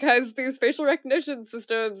commit because these facial recognition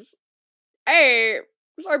systems, A,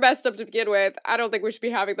 are messed up to begin with. I don't think we should be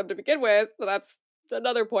having them to begin with, but that's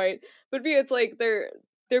another point. But B, it's like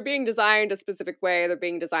they're being designed a specific way. They're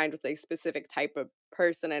being designed with a specific type of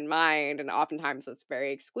person in mind, and oftentimes it's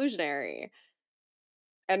very exclusionary.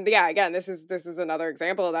 And yeah, again, this is another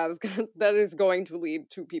example of that is going to lead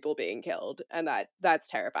to people being killed, and that's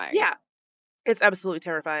terrifying. Yeah, it's absolutely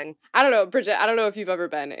terrifying. I don't know, Bridget, I don't know if you've ever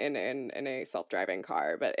been in a self-driving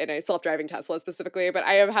car, but in a self-driving Tesla specifically, but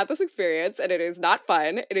I have had this experience, and it is not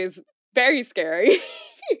fun. It is very scary.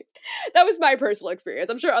 That was my personal experience.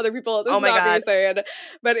 I'm sure other people, this is not me saying,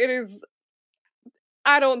 but it is,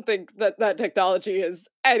 I don't think that technology is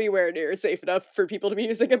anywhere near safe enough for people to be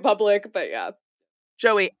using in public, but yeah.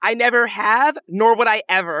 Joey, I never have, nor would I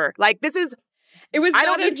ever. Like, it was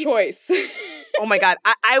not a choice. Oh my God.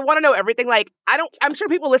 I want to know everything. Like, I'm sure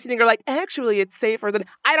people listening are like, actually, it's safer than,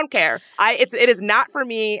 I don't care. It is not for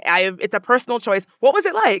me. It's a personal choice. What was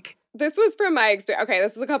it like? This was from my experience. Okay,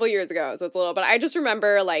 this was a couple years ago, so it's a little, but I just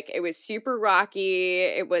remember, like, it was super rocky.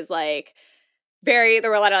 It was, like, there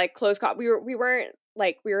were a lot of, like, close calls. We weren't,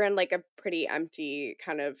 like, we were in, like, a pretty empty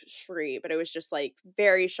kind of street, but it was just, like,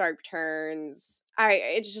 very sharp turns.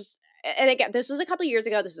 And again, this was a couple years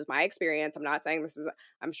ago. This is my experience. I'm not saying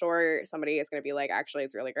I'm sure somebody is going to be like, actually,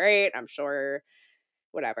 it's really great. I'm sure,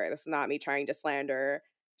 whatever. This is not me trying to slander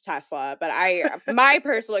Tesla, but my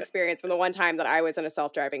personal experience from the one time that I was in a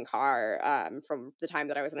self-driving car, from the time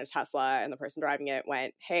that I was in a Tesla and the person driving it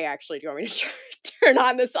went, hey, actually, do you want me to turn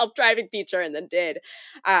on the self-driving feature? And then did.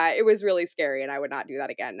 It was really scary, and I would not do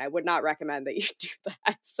that again. I would not recommend that you do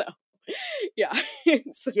that. So, yeah.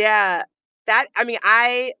 Yeah.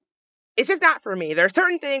 It's just not for me. There are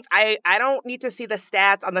certain things I don't need to see the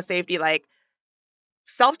stats on the safety, like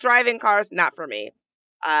self-driving cars, not for me.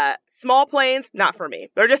 Small planes, not for me.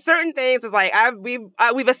 There are just certain things. It's like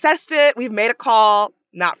we've assessed it. We've made a call.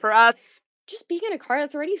 Not for us. Just being in a car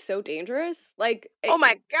that's already so dangerous. Like, oh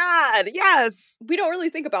my God, yes. We don't really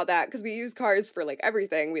think about that because we use cars for, like,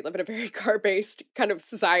 everything. We live in a very car-based kind of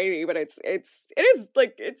society, but it is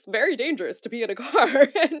like, it's very dangerous to be in a car.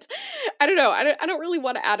 And I don't know. I don't really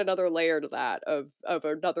want to add another layer to that of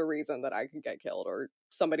another reason that I could get killed or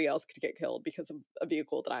somebody else could get killed because of a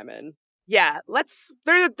vehicle that I'm in. Yeah,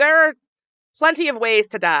 there are plenty of ways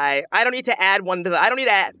to die. I don't need to add one I don't need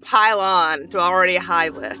to pile on to already a high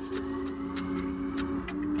list.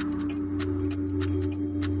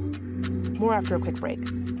 More after a quick break.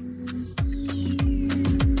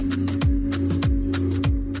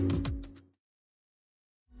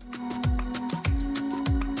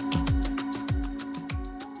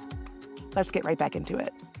 Let's get right back into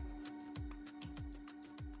it.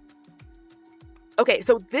 Okay,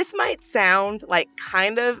 so this might sound like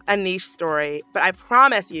kind of a niche story, but I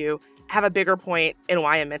promise you I have a bigger point in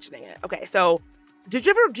why I'm mentioning it. Okay, so do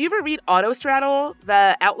you ever read Autostraddle,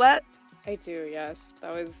 the outlet? I do, yes.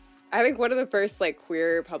 That was, I think, one of the first, like,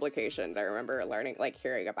 queer publications I remember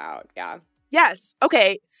hearing about. Yeah. Yes.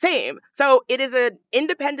 Okay. Same. So it is an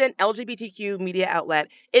independent LGBTQ media outlet.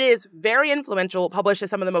 It is very influential,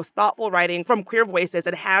 publishes some of the most thoughtful writing from queer voices,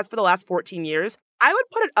 and has for the last 14 years. I would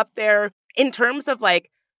put it up there in terms of, like,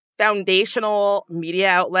 foundational media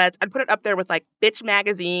outlets. I'd put it up there with, like, Bitch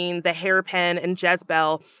Magazine, The Hairpin, and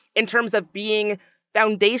Jezebel in terms of being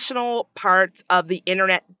foundational parts of the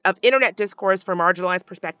internet discourse for marginalized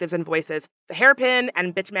perspectives and voices. The Hairpin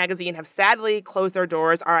and Bitch Magazine have sadly closed their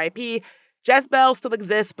doors, RIP. Jezebel still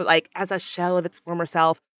exists, but, like, as a shell of its former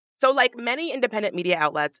self. So, like many independent media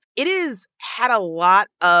outlets, it has had a lot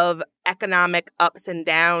of economic ups and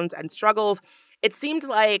downs and struggles. It seemed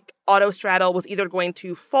like Autostraddle was either going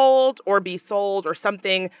to fold or be sold or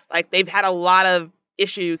something. Like, they've had a lot of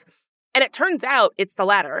issues. And it turns out it's the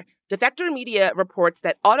latter. Defector Media reports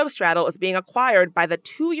that Autostraddle is being acquired by the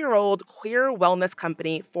 2-year-old queer wellness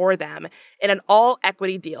company For Them in an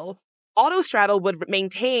all-equity deal. Autostraddle would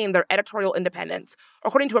maintain their editorial independence.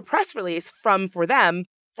 According to a press release from For Them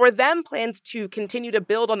plans to continue to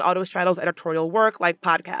build on Autostraddle's editorial work like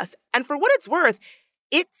podcasts. And for what it's worth,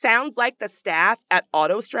 it sounds like the staff at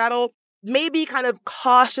Autostraddle may be kind of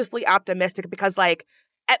cautiously optimistic because, like,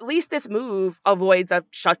 at least this move avoids a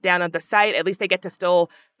shutdown of the site. At least they get to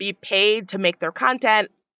still be paid to make their content.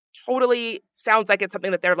 Totally sounds like it's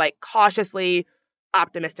something that they're, like, cautiously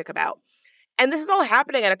optimistic about. And this is all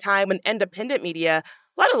happening at a time when independent media,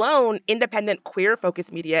 let alone independent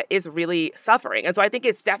queer-focused media, is really suffering. And so I think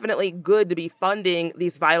it's definitely good to be funding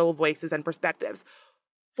these vital voices and perspectives.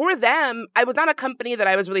 For Them, I was not a company that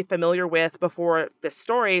I was really familiar with before this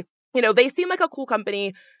story. You know, they seem like a cool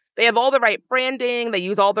company. They have all the right branding. They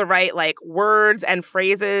use all the right, like, words and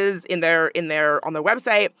phrases on their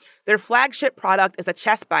website. Their flagship product is a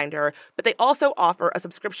chest binder, but they also offer a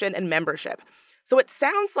subscription and membership. So it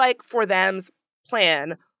sounds like For Them's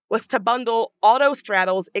plan was to bundle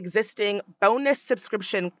Autostraddle's existing bonus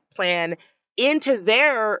subscription plan into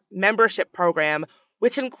their membership program,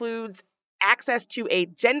 which includes access to a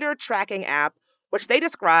gender tracking app, which they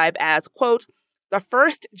describe as, quote, the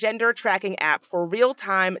first gender tracking app for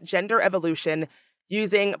real-time gender evolution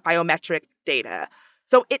using biometric data.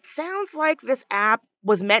 So it sounds like this app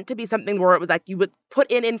was meant to be something where it was like you would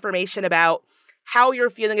put in information about how you're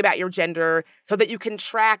feeling about your gender so that you can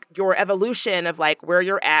track your evolution of, like, where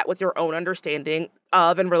you're at with your own understanding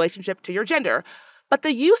of and relationship to your gender. But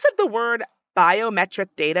the use of the word biometric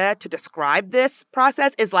data to describe this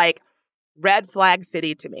process is, like, red flag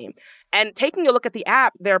city to me. And taking a look at the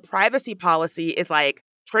app, their privacy policy is, like,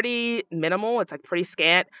 pretty minimal. It's, like, pretty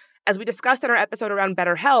scant. As we discussed in our episode around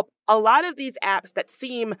BetterHelp, a lot of these apps that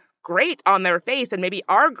seem great on their face and maybe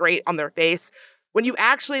are great on their face, when you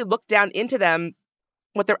actually look down into them,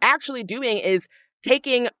 what they're actually doing is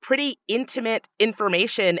taking pretty intimate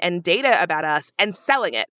information and data about us and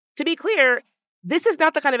selling it. To be clear, this is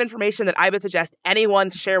not the kind of information that I would suggest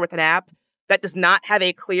anyone share with an app that does not have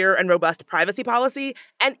a clear and robust privacy policy.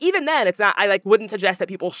 And even then, it's not, I wouldn't suggest that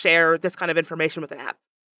people share this kind of information with an app.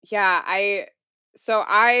 Yeah, I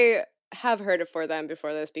have heard of For Them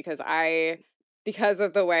before this because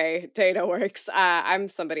of the way data works. I'm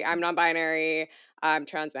non-binary, I'm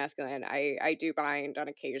transmasculine. I do bind on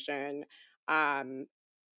occasion. I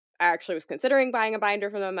actually was considering buying a binder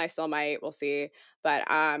from them. I still might. We'll see. But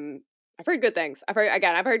I've heard good things. I've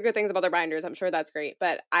heard good things about their binders. I'm sure that's great.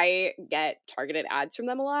 But I get targeted ads from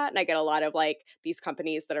them a lot. And I get a lot of, like, these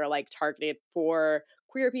companies that are, like, targeted for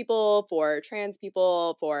queer people, for trans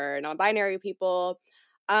people, for non-binary people.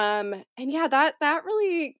 And yeah, that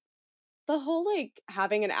really, the whole, like,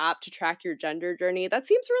 having an app to track your gender journey, that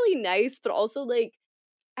seems really nice, but also, like,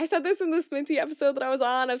 I said this in the Sminty episode that I was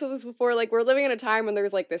on, I've said this before, like, we're living in a time when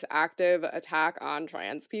there's, like, this active attack on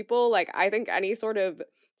trans people. Like, I think any sort of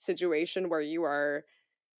situation where you are,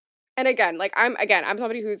 and again, like, I'm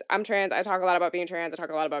somebody I'm trans, I talk a lot about being trans, I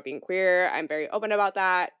talk a lot about being queer, I'm very open about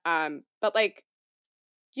that, but, like,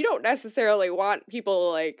 you don't necessarily want people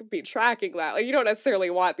to, like, be tracking that. Like, you don't necessarily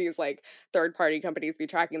want these, like, third-party companies be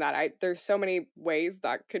tracking that. There's so many ways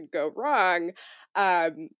that could go wrong.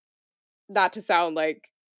 Not to sound like,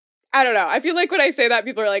 I don't know. I feel like when I say that,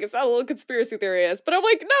 people are like, it's a little conspiracy theorist. But I'm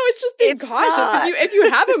like, no, it's just being cautious. Not. If you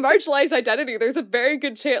have a marginalized identity, there's a very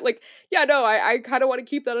good chance. Like, yeah, no, I kind of want to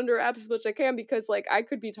keep that under wraps as much as I can because, like, I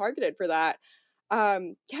could be targeted for that.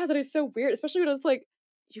 Yeah, that is so weird, especially when it's like,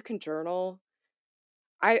 you can journal.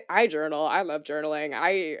 I journal. I love journaling.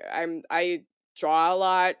 I draw a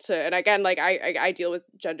lot and again, like, I deal with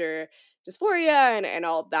gender dysphoria and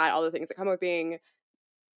all of that, all the things that come with being,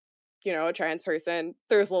 you know, a trans person.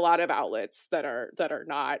 There's a lot of outlets that are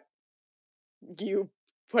not you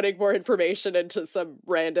putting more information into some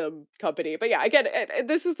random company. But yeah, again,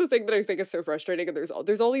 this is the thing that I think is so frustrating. And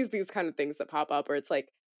there's always these kind of things that pop up where it's like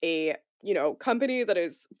a, you know, company that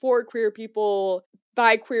is for queer people,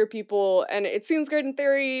 by queer people, and it seems great in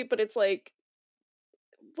theory, but it's like,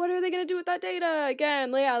 what are they going to do with that data?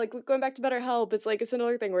 Again, yeah, like, going back to BetterHelp, it's like, it's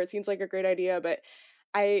another thing where it seems like a great idea, but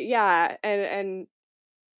and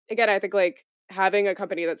again, I think, like, having a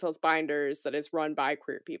company that sells binders that is run by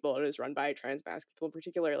queer people, it is run by trans masc people in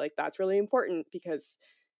particular, like, that's really important because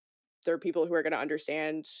there are people who are going to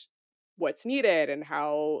understand what's needed and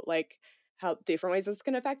how different ways this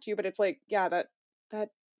can affect you. But it's like, yeah, that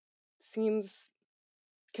seems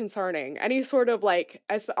concerning. Any sort of, like,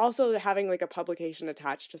 as also having, like, a publication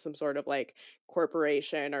attached to some sort of, like,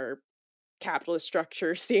 corporation or capitalist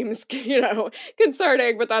structure seems, you know,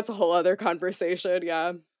 concerning, but that's a whole other conversation.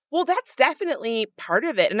 Yeah. Well, that's definitely part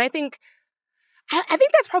of it. And I think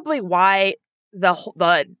that's probably why the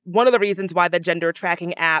one of the reasons why the gender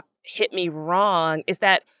tracking app hit me wrong is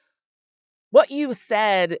that what you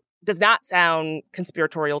said does not sound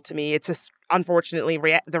conspiratorial to me. It's just, unfortunately,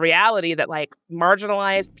 the reality that, like,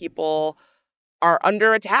 marginalized people are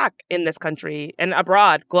under attack in this country and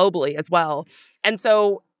abroad, globally as well. And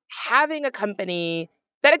so having a company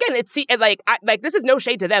that, again, this is no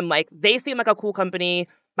shade to them. Like, they seem like a cool company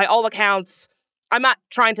by all accounts. I'm not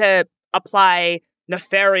trying to apply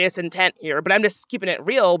nefarious intent here, but I'm just keeping it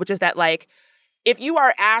real, which is that, like, if you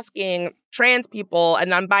are asking trans people and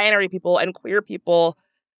non-binary people and queer people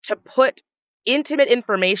to put intimate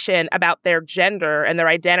information about their gender and their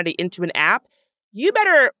identity into an app, you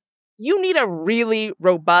need a really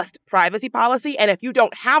robust privacy policy. And if you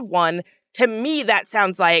don't have one, to me, that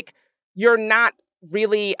sounds like you're not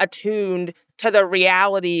really attuned to the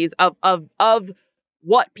realities of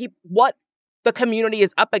what the community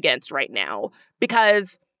is up against right now.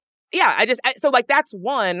 Because, yeah, so that's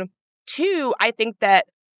one. Two, I think that,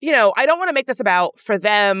 I don't want to make this about for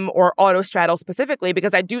them or Autostraddle specifically,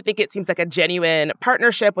 because I do think it seems like a genuine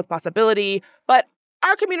partnership with possibility. But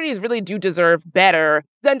our communities really do deserve better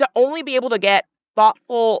than to only be able to get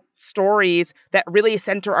thoughtful stories that really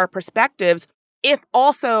center our perspectives if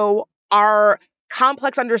also our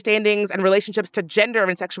complex understandings and relationships to gender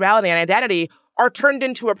and sexuality and identity are turned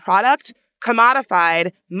into a product,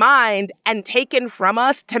 commodified, mined, and taken from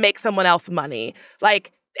us to make someone else money.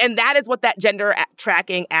 Like, and that is what that gender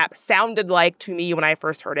tracking app sounded like to me when I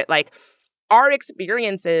first heard it. Like, our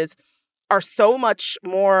experiences are so much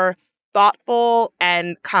more thoughtful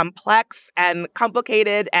and complex and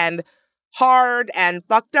complicated and hard and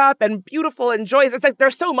fucked up and beautiful and joyous. It's like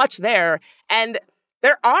there's so much there. And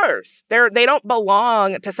they're ours. They don't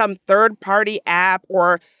belong to some third-party app,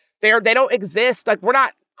 or they don't exist. Like, we're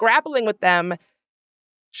not grappling with them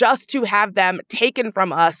just to have them taken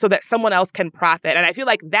from us so that someone else can profit. And I feel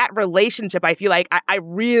like that relationship, I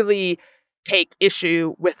really take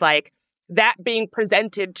issue with, like, that being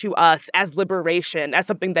presented to us as liberation, as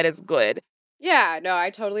something that is good. Yeah, no, I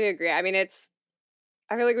totally agree. I mean,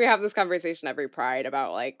 I feel like we have this conversation every Pride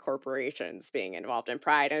about, like, corporations being involved in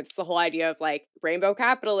Pride. And it's the whole idea of, like, rainbow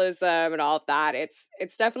capitalism and all of that.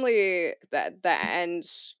 It's definitely the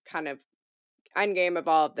end game of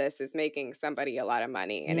all of this is making somebody a lot of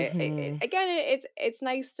money. And it's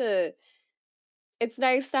nice to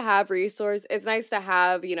have resources. It's nice to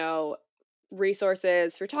have,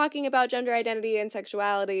 resources for talking about gender identity and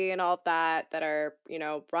sexuality and all of that are,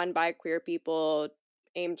 run by queer people,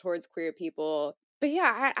 aimed towards queer people. But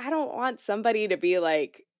yeah, I don't want somebody to be,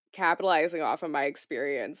 like, capitalizing off of my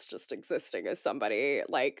experience just existing as somebody,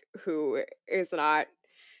 like, who is not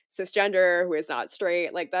cisgender, who is not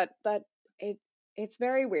straight, like it's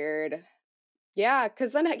very weird. Yeah,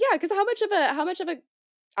 because how much of a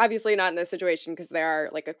obviously not in this situation because they are,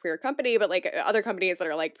 like, a queer company, but, like, other companies that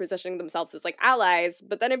are, like, positioning themselves as, like, allies.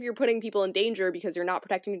 But then if you're putting people in danger because you're not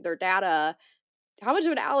protecting their data, how much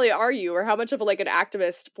of an ally are you, or how much of, like, an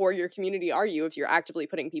activist for your community are you if you're actively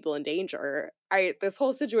putting people in danger? This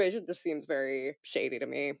whole situation just seems very shady to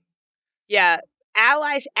me. Yeah,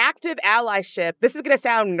 active allyship. This is going to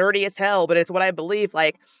sound nerdy as hell, but it's what I believe.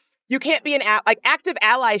 Like, you can't be active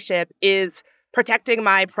allyship is protecting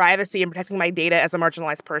my privacy and protecting my data as a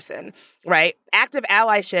marginalized person, right? Active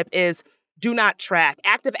allyship is do not track.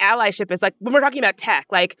 Active allyship is, like, when we're talking about tech,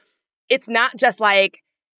 like, it's not just like,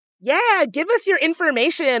 yeah, give us your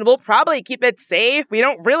information. We'll probably keep it safe. We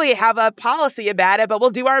don't really have a policy about it, but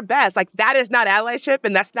we'll do our best. Like, that is not allyship,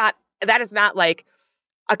 and that is not, like,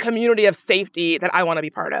 a community of safety that I want to be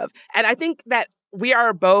part of. And I think that we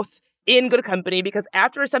are both in good company because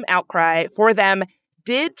after some outcry, For Them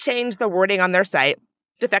did change the wording on their site.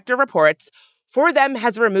 Defector reports, For Them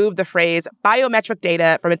has removed the phrase biometric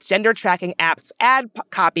data from its gender tracking app's ad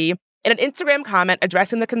copy. In an Instagram comment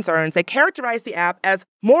addressing the concerns, they characterized the app as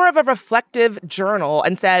more of a reflective journal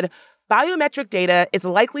and said, biometric data is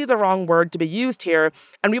likely the wrong word to be used here,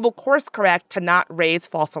 and we will course correct to not raise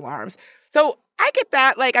false alarms. So I get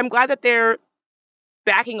that. Like, I'm glad that they're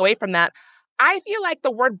backing away from that. I feel like the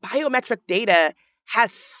word biometric data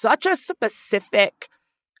has such a specific,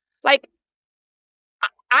 like,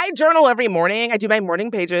 I journal every morning. I do my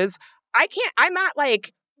morning pages. I'm not,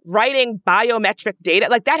 like, writing biometric data.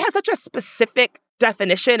 Like, that has such a specific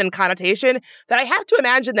definition and connotation that I have to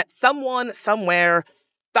imagine that someone somewhere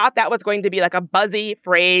thought that was going to be, like, a buzzy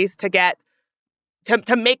phrase to get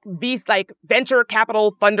to make these, like, venture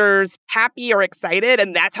capital funders happy or excited,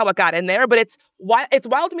 and that's how it got in there. But it's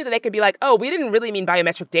wild to me that they could be like, oh, we didn't really mean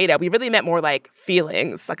biometric data. We really meant more like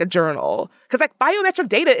feelings, like a journal. Because, like, biometric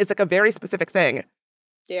data is, like, a very specific thing.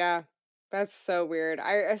 Yeah, that's so weird.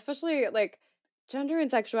 I especially, like, Gender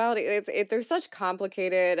and sexuality, they're such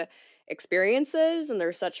complicated experiences, and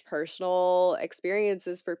they're such personal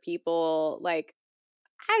experiences for people. Like,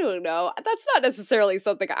 I don't know. That's not necessarily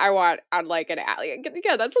something I want on like an alley.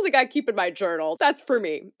 Yeah, that's something I keep in my journal. That's for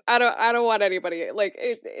me. I don't want anybody like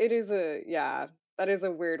it is a yeah. That is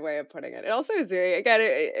a weird way of putting it. It also is very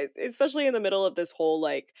again, especially in the middle of this whole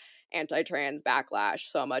like anti-trans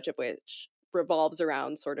backlash, so much of which revolves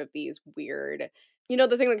around sort of these weird,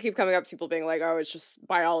 the thing that keeps coming up, is people being like, oh, it's just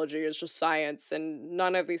biology, it's just science. And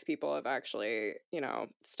none of these people have actually,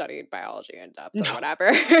 studied biology in depth or No.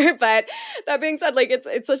 whatever. But that being said, like,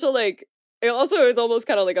 it's such a, like, it also is almost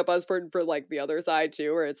kind of like a buzzword for like the other side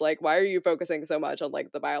too, where it's like, why are you focusing so much on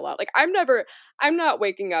like the biology? Like, I'm not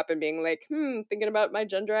waking up and being like, thinking about my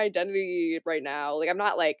gender identity right now. Like, I'm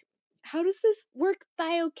not like, how does this work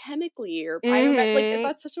biochemically or like, Mhm.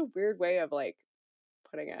 that's such a weird way of like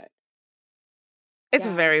putting it. It's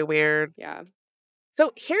Yeah. very weird. Yeah.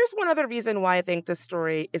 So here's one other reason why I think this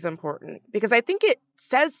story is important, because I think it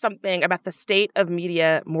says something about the state of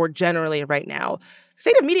media more generally right now. The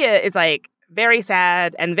state of media is like very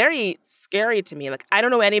sad and very scary to me. Like, I don't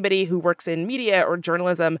know anybody who works in media or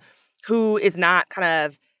journalism who is not kind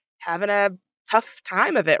of having a tough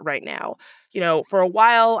time of it right now. For a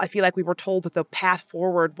while, I feel like we were told that the path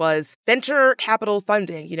forward was venture capital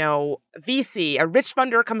funding, VC, a rich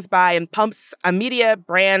funder comes by and pumps a media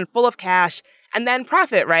brand full of cash and then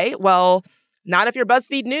profit, right? Well, not if you're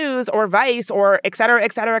BuzzFeed News or Vice or et cetera,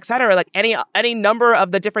 et cetera, et cetera. Like any number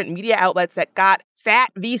of the different media outlets that got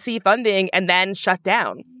fat VC funding and then shut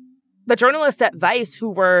down. The journalists at Vice who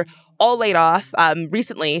were all laid off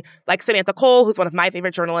recently, like Samantha Cole, who's one of my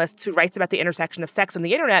favorite journalists who writes about the intersection of sex and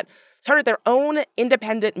the internet, started their own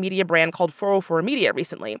independent media brand called 404 Media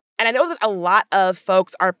recently. And I know that a lot of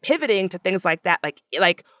folks are pivoting to things like that,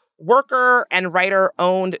 like worker and writer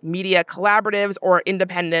owned media collaboratives or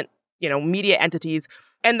independent, media entities.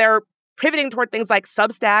 And they're pivoting toward things like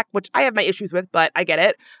Substack, which I have my issues with, but I get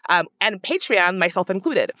it, and Patreon, myself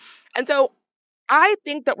included. And so I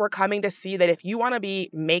think that we're coming to see that if you want to be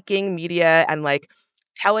making media and like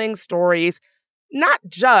telling stories, not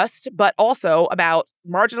just, but also about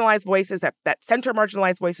marginalized voices that center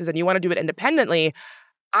marginalized voices, and you want to do it independently,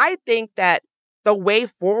 I think that the way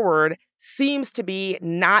forward seems to be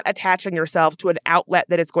not attaching yourself to an outlet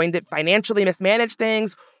that is going to financially mismanage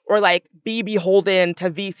things or like be beholden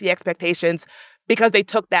to VC expectations because they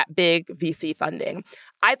took that big VC funding.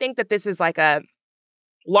 I think that this is like a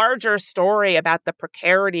larger story about the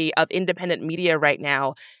precarity of independent media right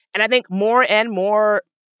now. And I think more and more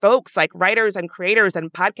folks like writers and creators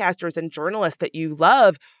and podcasters and journalists that you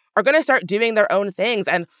love are going to start doing their own things.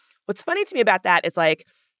 And what's funny to me about that is like,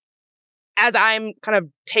 as I'm kind of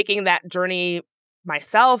taking that journey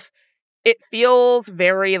myself, it feels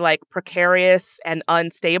very like precarious and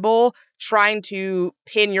unstable trying to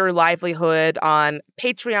pin your livelihood on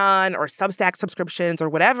Patreon or Substack subscriptions or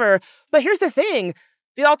whatever. But here's the thing.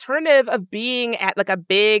 The alternative of being at like a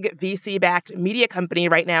big VC-backed media company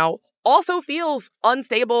right now also feels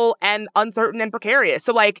unstable and uncertain and precarious.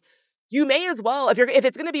 So like you may as well, if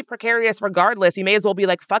it's going to be precarious regardless, you may as well be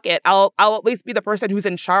like, fuck it. I'll at least be the person who's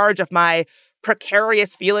in charge of my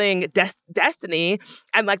precarious feeling destiny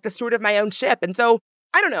and like the steward of my own ship. And so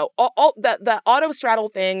I don't know, all the auto straddle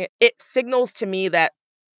thing, it signals to me that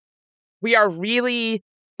we are really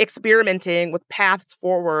experimenting with paths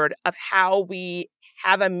forward of how we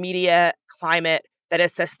have a media climate that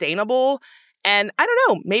is sustainable. And I don't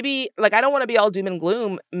know, maybe like I don't want to be all doom and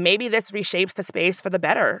gloom. Maybe this reshapes the space for the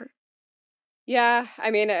better. Yeah,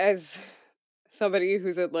 I mean, as somebody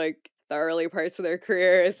who's in like the early parts of their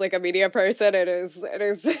career as like a media person, it is.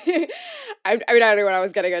 I mean, I knew what I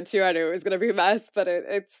was getting into. I knew it was going to be a mess, but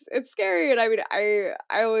it's scary. And I mean,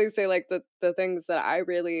 I always say like the things that I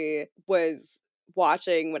really was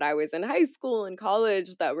watching when I was in high school and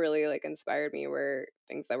college that really like inspired me were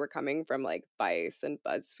things that were coming from like Vice and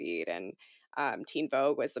BuzzFeed and Teen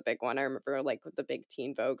Vogue was the big one. I remember like the big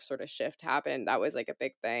Teen Vogue sort of shift happened. That was like a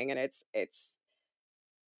big thing, and it's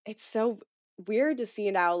so weird to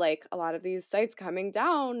see now like a lot of these sites coming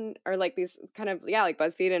down or like these kind of like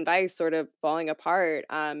BuzzFeed and Vice sort of falling apart.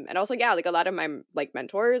 And also like a lot of my like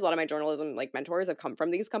mentors, a lot of my journalism like mentors have come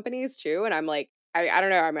from these companies too. And I'm like, I don't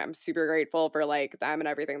know, I'm super grateful for like them and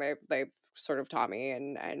everything they've sort of taught me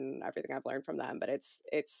and everything I've learned from them. But it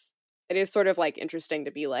is sort of like interesting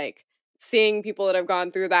to be like seeing people that have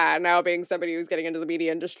gone through that and now being somebody who's getting into the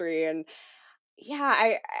media industry. And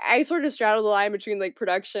yeah, I sort of straddle the line between like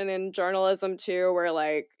production and journalism too, where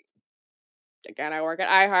like again, I work at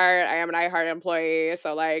iHeart. I am an iHeart employee,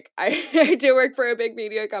 so like I, I do work for a big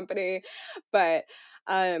media company, but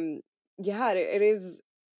Yeah, it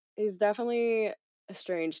is definitely a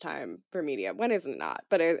strange time for media. When isn't it not?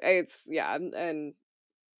 But it's yeah, and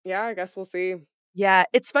yeah, I guess we'll see. Yeah,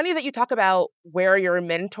 it's funny that you talk about where your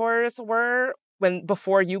mentors were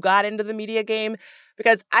before you got into the media game,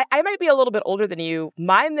 because I might be a little bit older than you.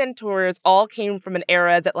 My mentors all came from an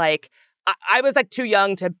era that like I was like too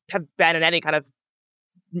young to have been in any kind of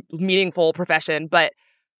meaningful profession, but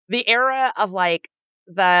the era of like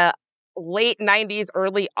the late 90s,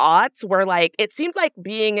 early aughts, where like it seemed like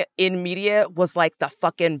being in media was like the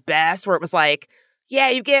fucking best, where it was like, yeah,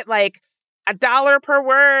 you get like $1 per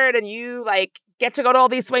word and you like get to go to all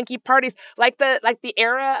these swanky parties. Like the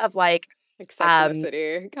era of Like Sex in the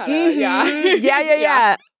City, kind of. Yeah, yeah.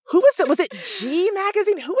 yeah. Who was it? Was it G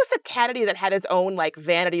Magazine? Who was the Kennedy that had his own like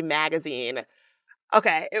vanity magazine?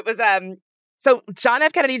 Okay, it was so John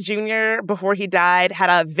F. Kennedy Jr., before he died, had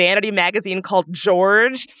a vanity magazine called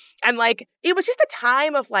George. And like it was just a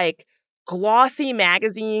time of like glossy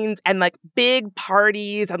magazines and like big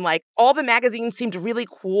parties, and like all the magazines seemed really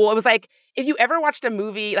cool. It was like if you ever watched a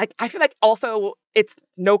movie, like I feel like also it's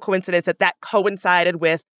no coincidence that that coincided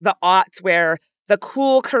with the aughts where the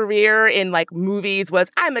cool career in like movies was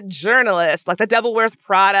I'm a journalist, like The Devil Wears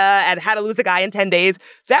Prada and How to Lose a Guy in 10 Days.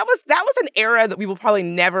 That was an era that we will probably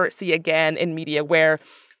never see again in media, where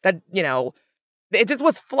that, it just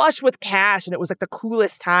was flush with cash and it was like the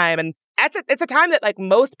coolest time. And it's a time that like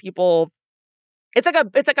most people, it's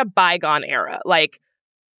like a bygone era. Like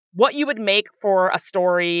what you would make for a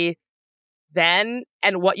story then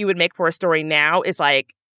and what you would make for a story now is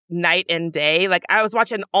like night and day. Like I was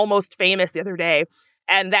watching Almost Famous the other day,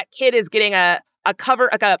 and that kid is getting a cover,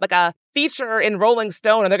 like a feature in Rolling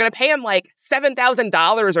Stone, and they're gonna pay him like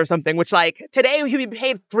 $7,000 or something, which like today he'd be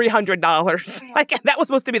paid $300. Like that was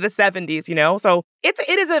supposed to be the 70s, So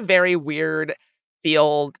it is a very weird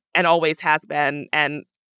field and always has been. And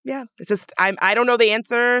yeah, it's just I don't know the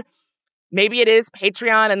answer. Maybe it is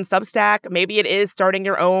Patreon and Substack. Maybe it is starting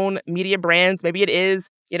your own media brands. Maybe it is,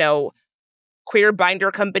 queer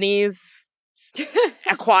binder companies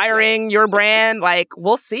acquiring your brand. Like,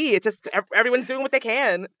 we'll see. It's just everyone's doing what they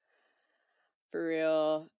can. For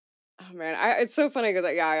real. Oh man, it's so funny because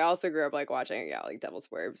I also grew up like watching like Devil's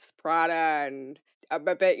Wears Prada, and I'm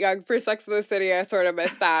a bit young for Sex in the City. I sort of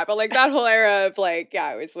missed that, but like that whole era of like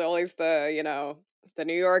it was always the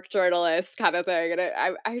New York journalist kind of thing,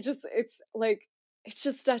 and I just it's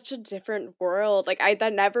just such a different world. Like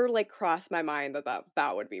that never like crossed my mind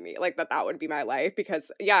that would be me, like that would be my life, because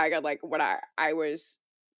I got like when I was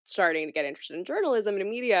starting to get interested in journalism and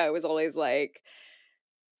media, it was always like,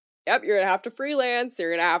 yep, you're gonna have to freelance.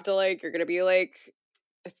 You're gonna have to you're gonna be like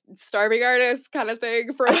a starving artist kind of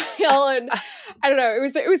thing for a while. And I don't know.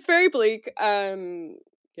 It was very bleak.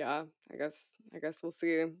 Yeah, I guess we'll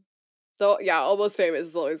see. So yeah, Almost Famous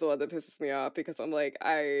is always the one that pisses me off, because I'm like,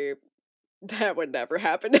 that would never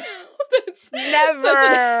happen. That's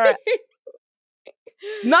Never.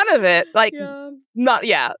 None of it. Like, not,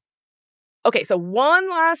 yeah. Okay, so one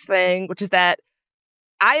last thing, which is that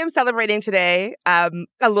I am celebrating today a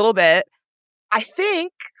little bit. I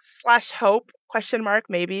think /hope, question mark,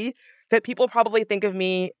 maybe, that people probably think of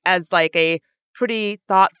me as like a pretty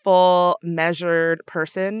thoughtful, measured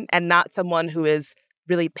person, and not someone who is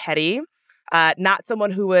really petty, not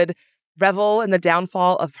someone who would revel in the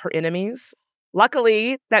downfall of her enemies.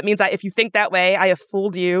 Luckily, that means that if you think that way, I have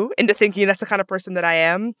fooled you into thinking that's the kind of person that I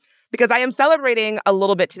am, because I am celebrating a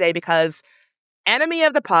little bit today because enemy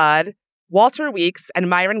of the pod, Walter Weeks and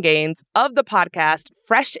Myron Gaines of the podcast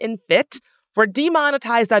Fresh and Fit were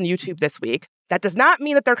demonetized on YouTube this week. That does not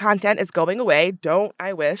mean that their content is going away. Don't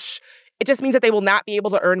I wish. It just means that they will not be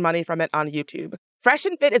able to earn money from it on YouTube. Fresh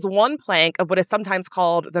and Fit is one plank of what is sometimes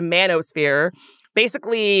called the manosphere,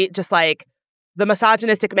 basically just like the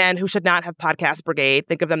misogynistic men who should not have podcast brigade.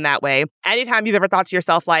 Think of them that way. Anytime you've ever thought to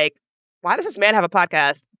yourself, like, why does this man have a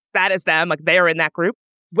podcast? That is them. Like, they are in that group.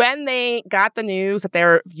 When they got the news that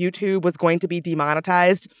their YouTube was going to be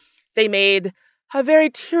demonetized, they made a very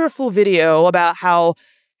tearful video about how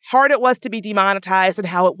hard it was to be demonetized and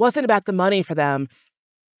how it wasn't about the money for them.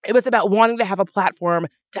 It was about wanting to have a platform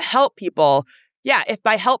to help people. Yeah, if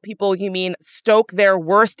by help people, you mean stoke their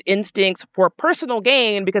worst instincts for personal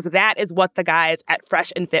gain, because that is what the guys at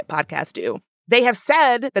Fresh and Fit podcast do. They have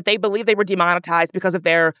said that they believe they were demonetized because of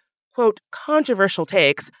their, quote, controversial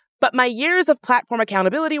takes. But my years of platform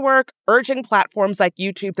accountability work, urging platforms like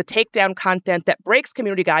YouTube to take down content that breaks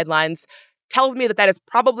community guidelines, tells me that that is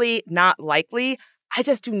probably not likely. I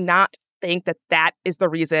just do not think that that is the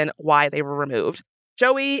reason why they were removed.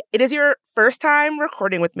 Joey, it is your first time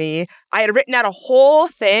recording with me. I had written out a whole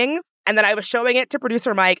thing And then I was showing it to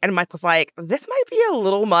producer Mike, and Mike was like, this might be a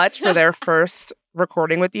little much for their first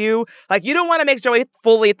recording with you. Like, you don't want to make Joey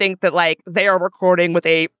fully think that, like, they are recording with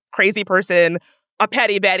a crazy person, a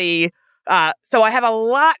petty Betty. So I have a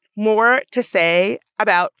lot more to say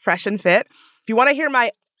about Fresh and Fit. If you want to hear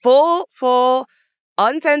my full,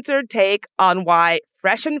 uncensored take on why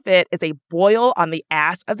Fresh and Fit is a boil on the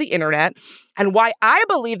ass of the internet, and why I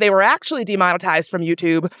believe they were actually demonetized from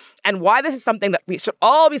YouTube, and why this is something that we should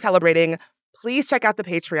all be celebrating, please check out the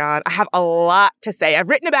Patreon. I have a lot to say. I've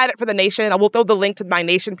written about it for The Nation. I will throw the link to my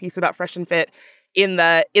Nation piece about Fresh and Fit in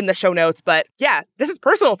the show notes. But yeah, this is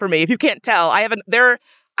personal for me, if you can't tell. I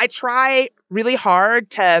try really hard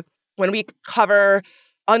to, when we cover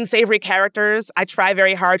unsavory characters, I try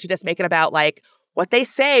very hard to just make it about, like, what they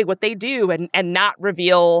say, what they do, and not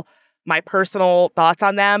reveal my personal thoughts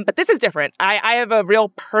on them. But this is different. I have a real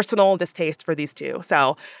personal distaste for these two.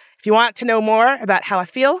 So if you want to know more about how I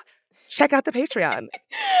feel, check out the Patreon.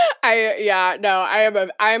 I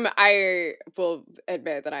will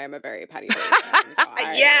admit that I am a very petty person. So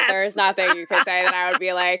yes! There's nothing you could say that I would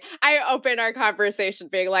be like, I open our conversation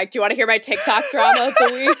being like, do you want to hear my TikTok drama of the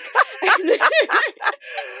week?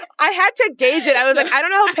 I had to gauge it. I was like, I don't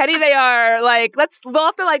know how petty they are. Like, we'll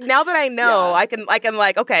have to, like, now that I know, yeah. I can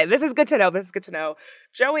like, okay, this is good to know. This is good to know.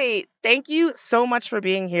 Joey, thank you so much for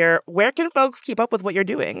being here. Where can folks keep up with what you're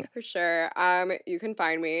doing? For sure. You can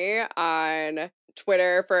find me on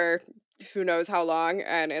Twitter for who knows how long,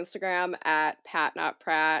 and Instagram at Pat Not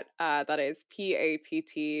Pratt. That is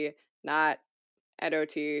PATT, not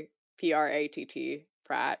NOTPRATT,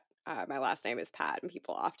 Pratt. My last name is Pat, and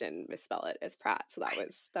people often misspell it as Pratt. So that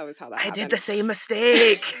was how that happened. I did the same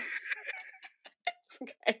mistake. It's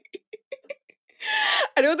okay.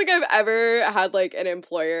 I don't think I've ever had, like, an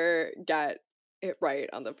employer get it right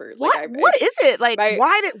on the first. What? Like, what is it? Like,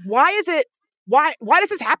 why does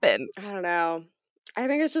this happen? I don't know. I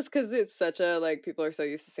think it's just because it's such a, like, people are so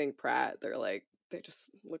used to saying Pratt. They're like, they just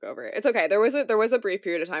look over it. It's okay. There was a brief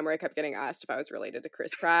period of time where I kept getting asked if I was related to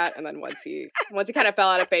Chris Pratt, and then once he kind of fell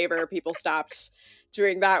out of favor, people stopped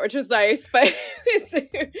doing that, which was nice, but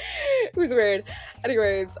it was weird.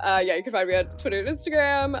 Anyways, yeah, you can find me on Twitter and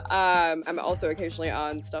Instagram. I'm also occasionally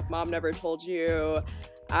on Stuff Mom Never Told You.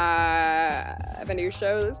 I have a new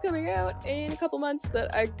show that's coming out in a couple months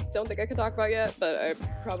that I don't think I can talk about yet, but I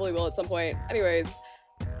probably will at some point. Anyways,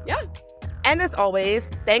 yeah. And as always,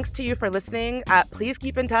 thanks to you for listening. Please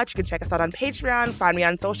keep in touch. You can check us out on Patreon, find me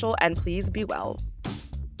on social, and please be well.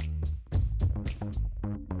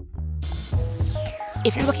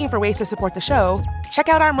 If you're looking for ways to support the show, check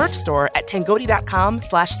out our merch store at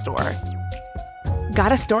tangoti.com/store.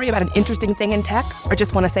 Got a story about an interesting thing in tech, or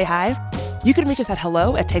just want to say hi? You can reach us at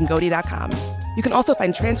hello@tangoti.com. You can also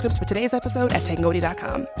find transcripts for today's episode at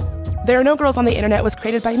tangoti.com. There Are No Girls on the Internet was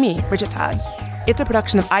created by me, Bridget Todd. It's a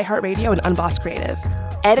production of iHeartRadio and Unbossed Creative.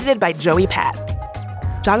 Edited by Joey Pat.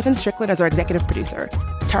 Jonathan Strickland is our executive producer.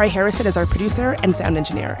 Tari Harrison is our producer and sound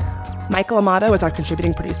engineer. Michael Amato is our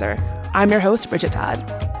contributing producer. I'm your host, Bridget Todd.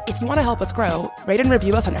 If you want to help us grow, rate and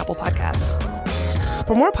review us on Apple Podcasts.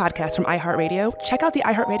 For more podcasts from iHeartRadio, check out the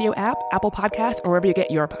iHeartRadio app, Apple Podcasts, or wherever you get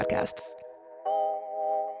your podcasts.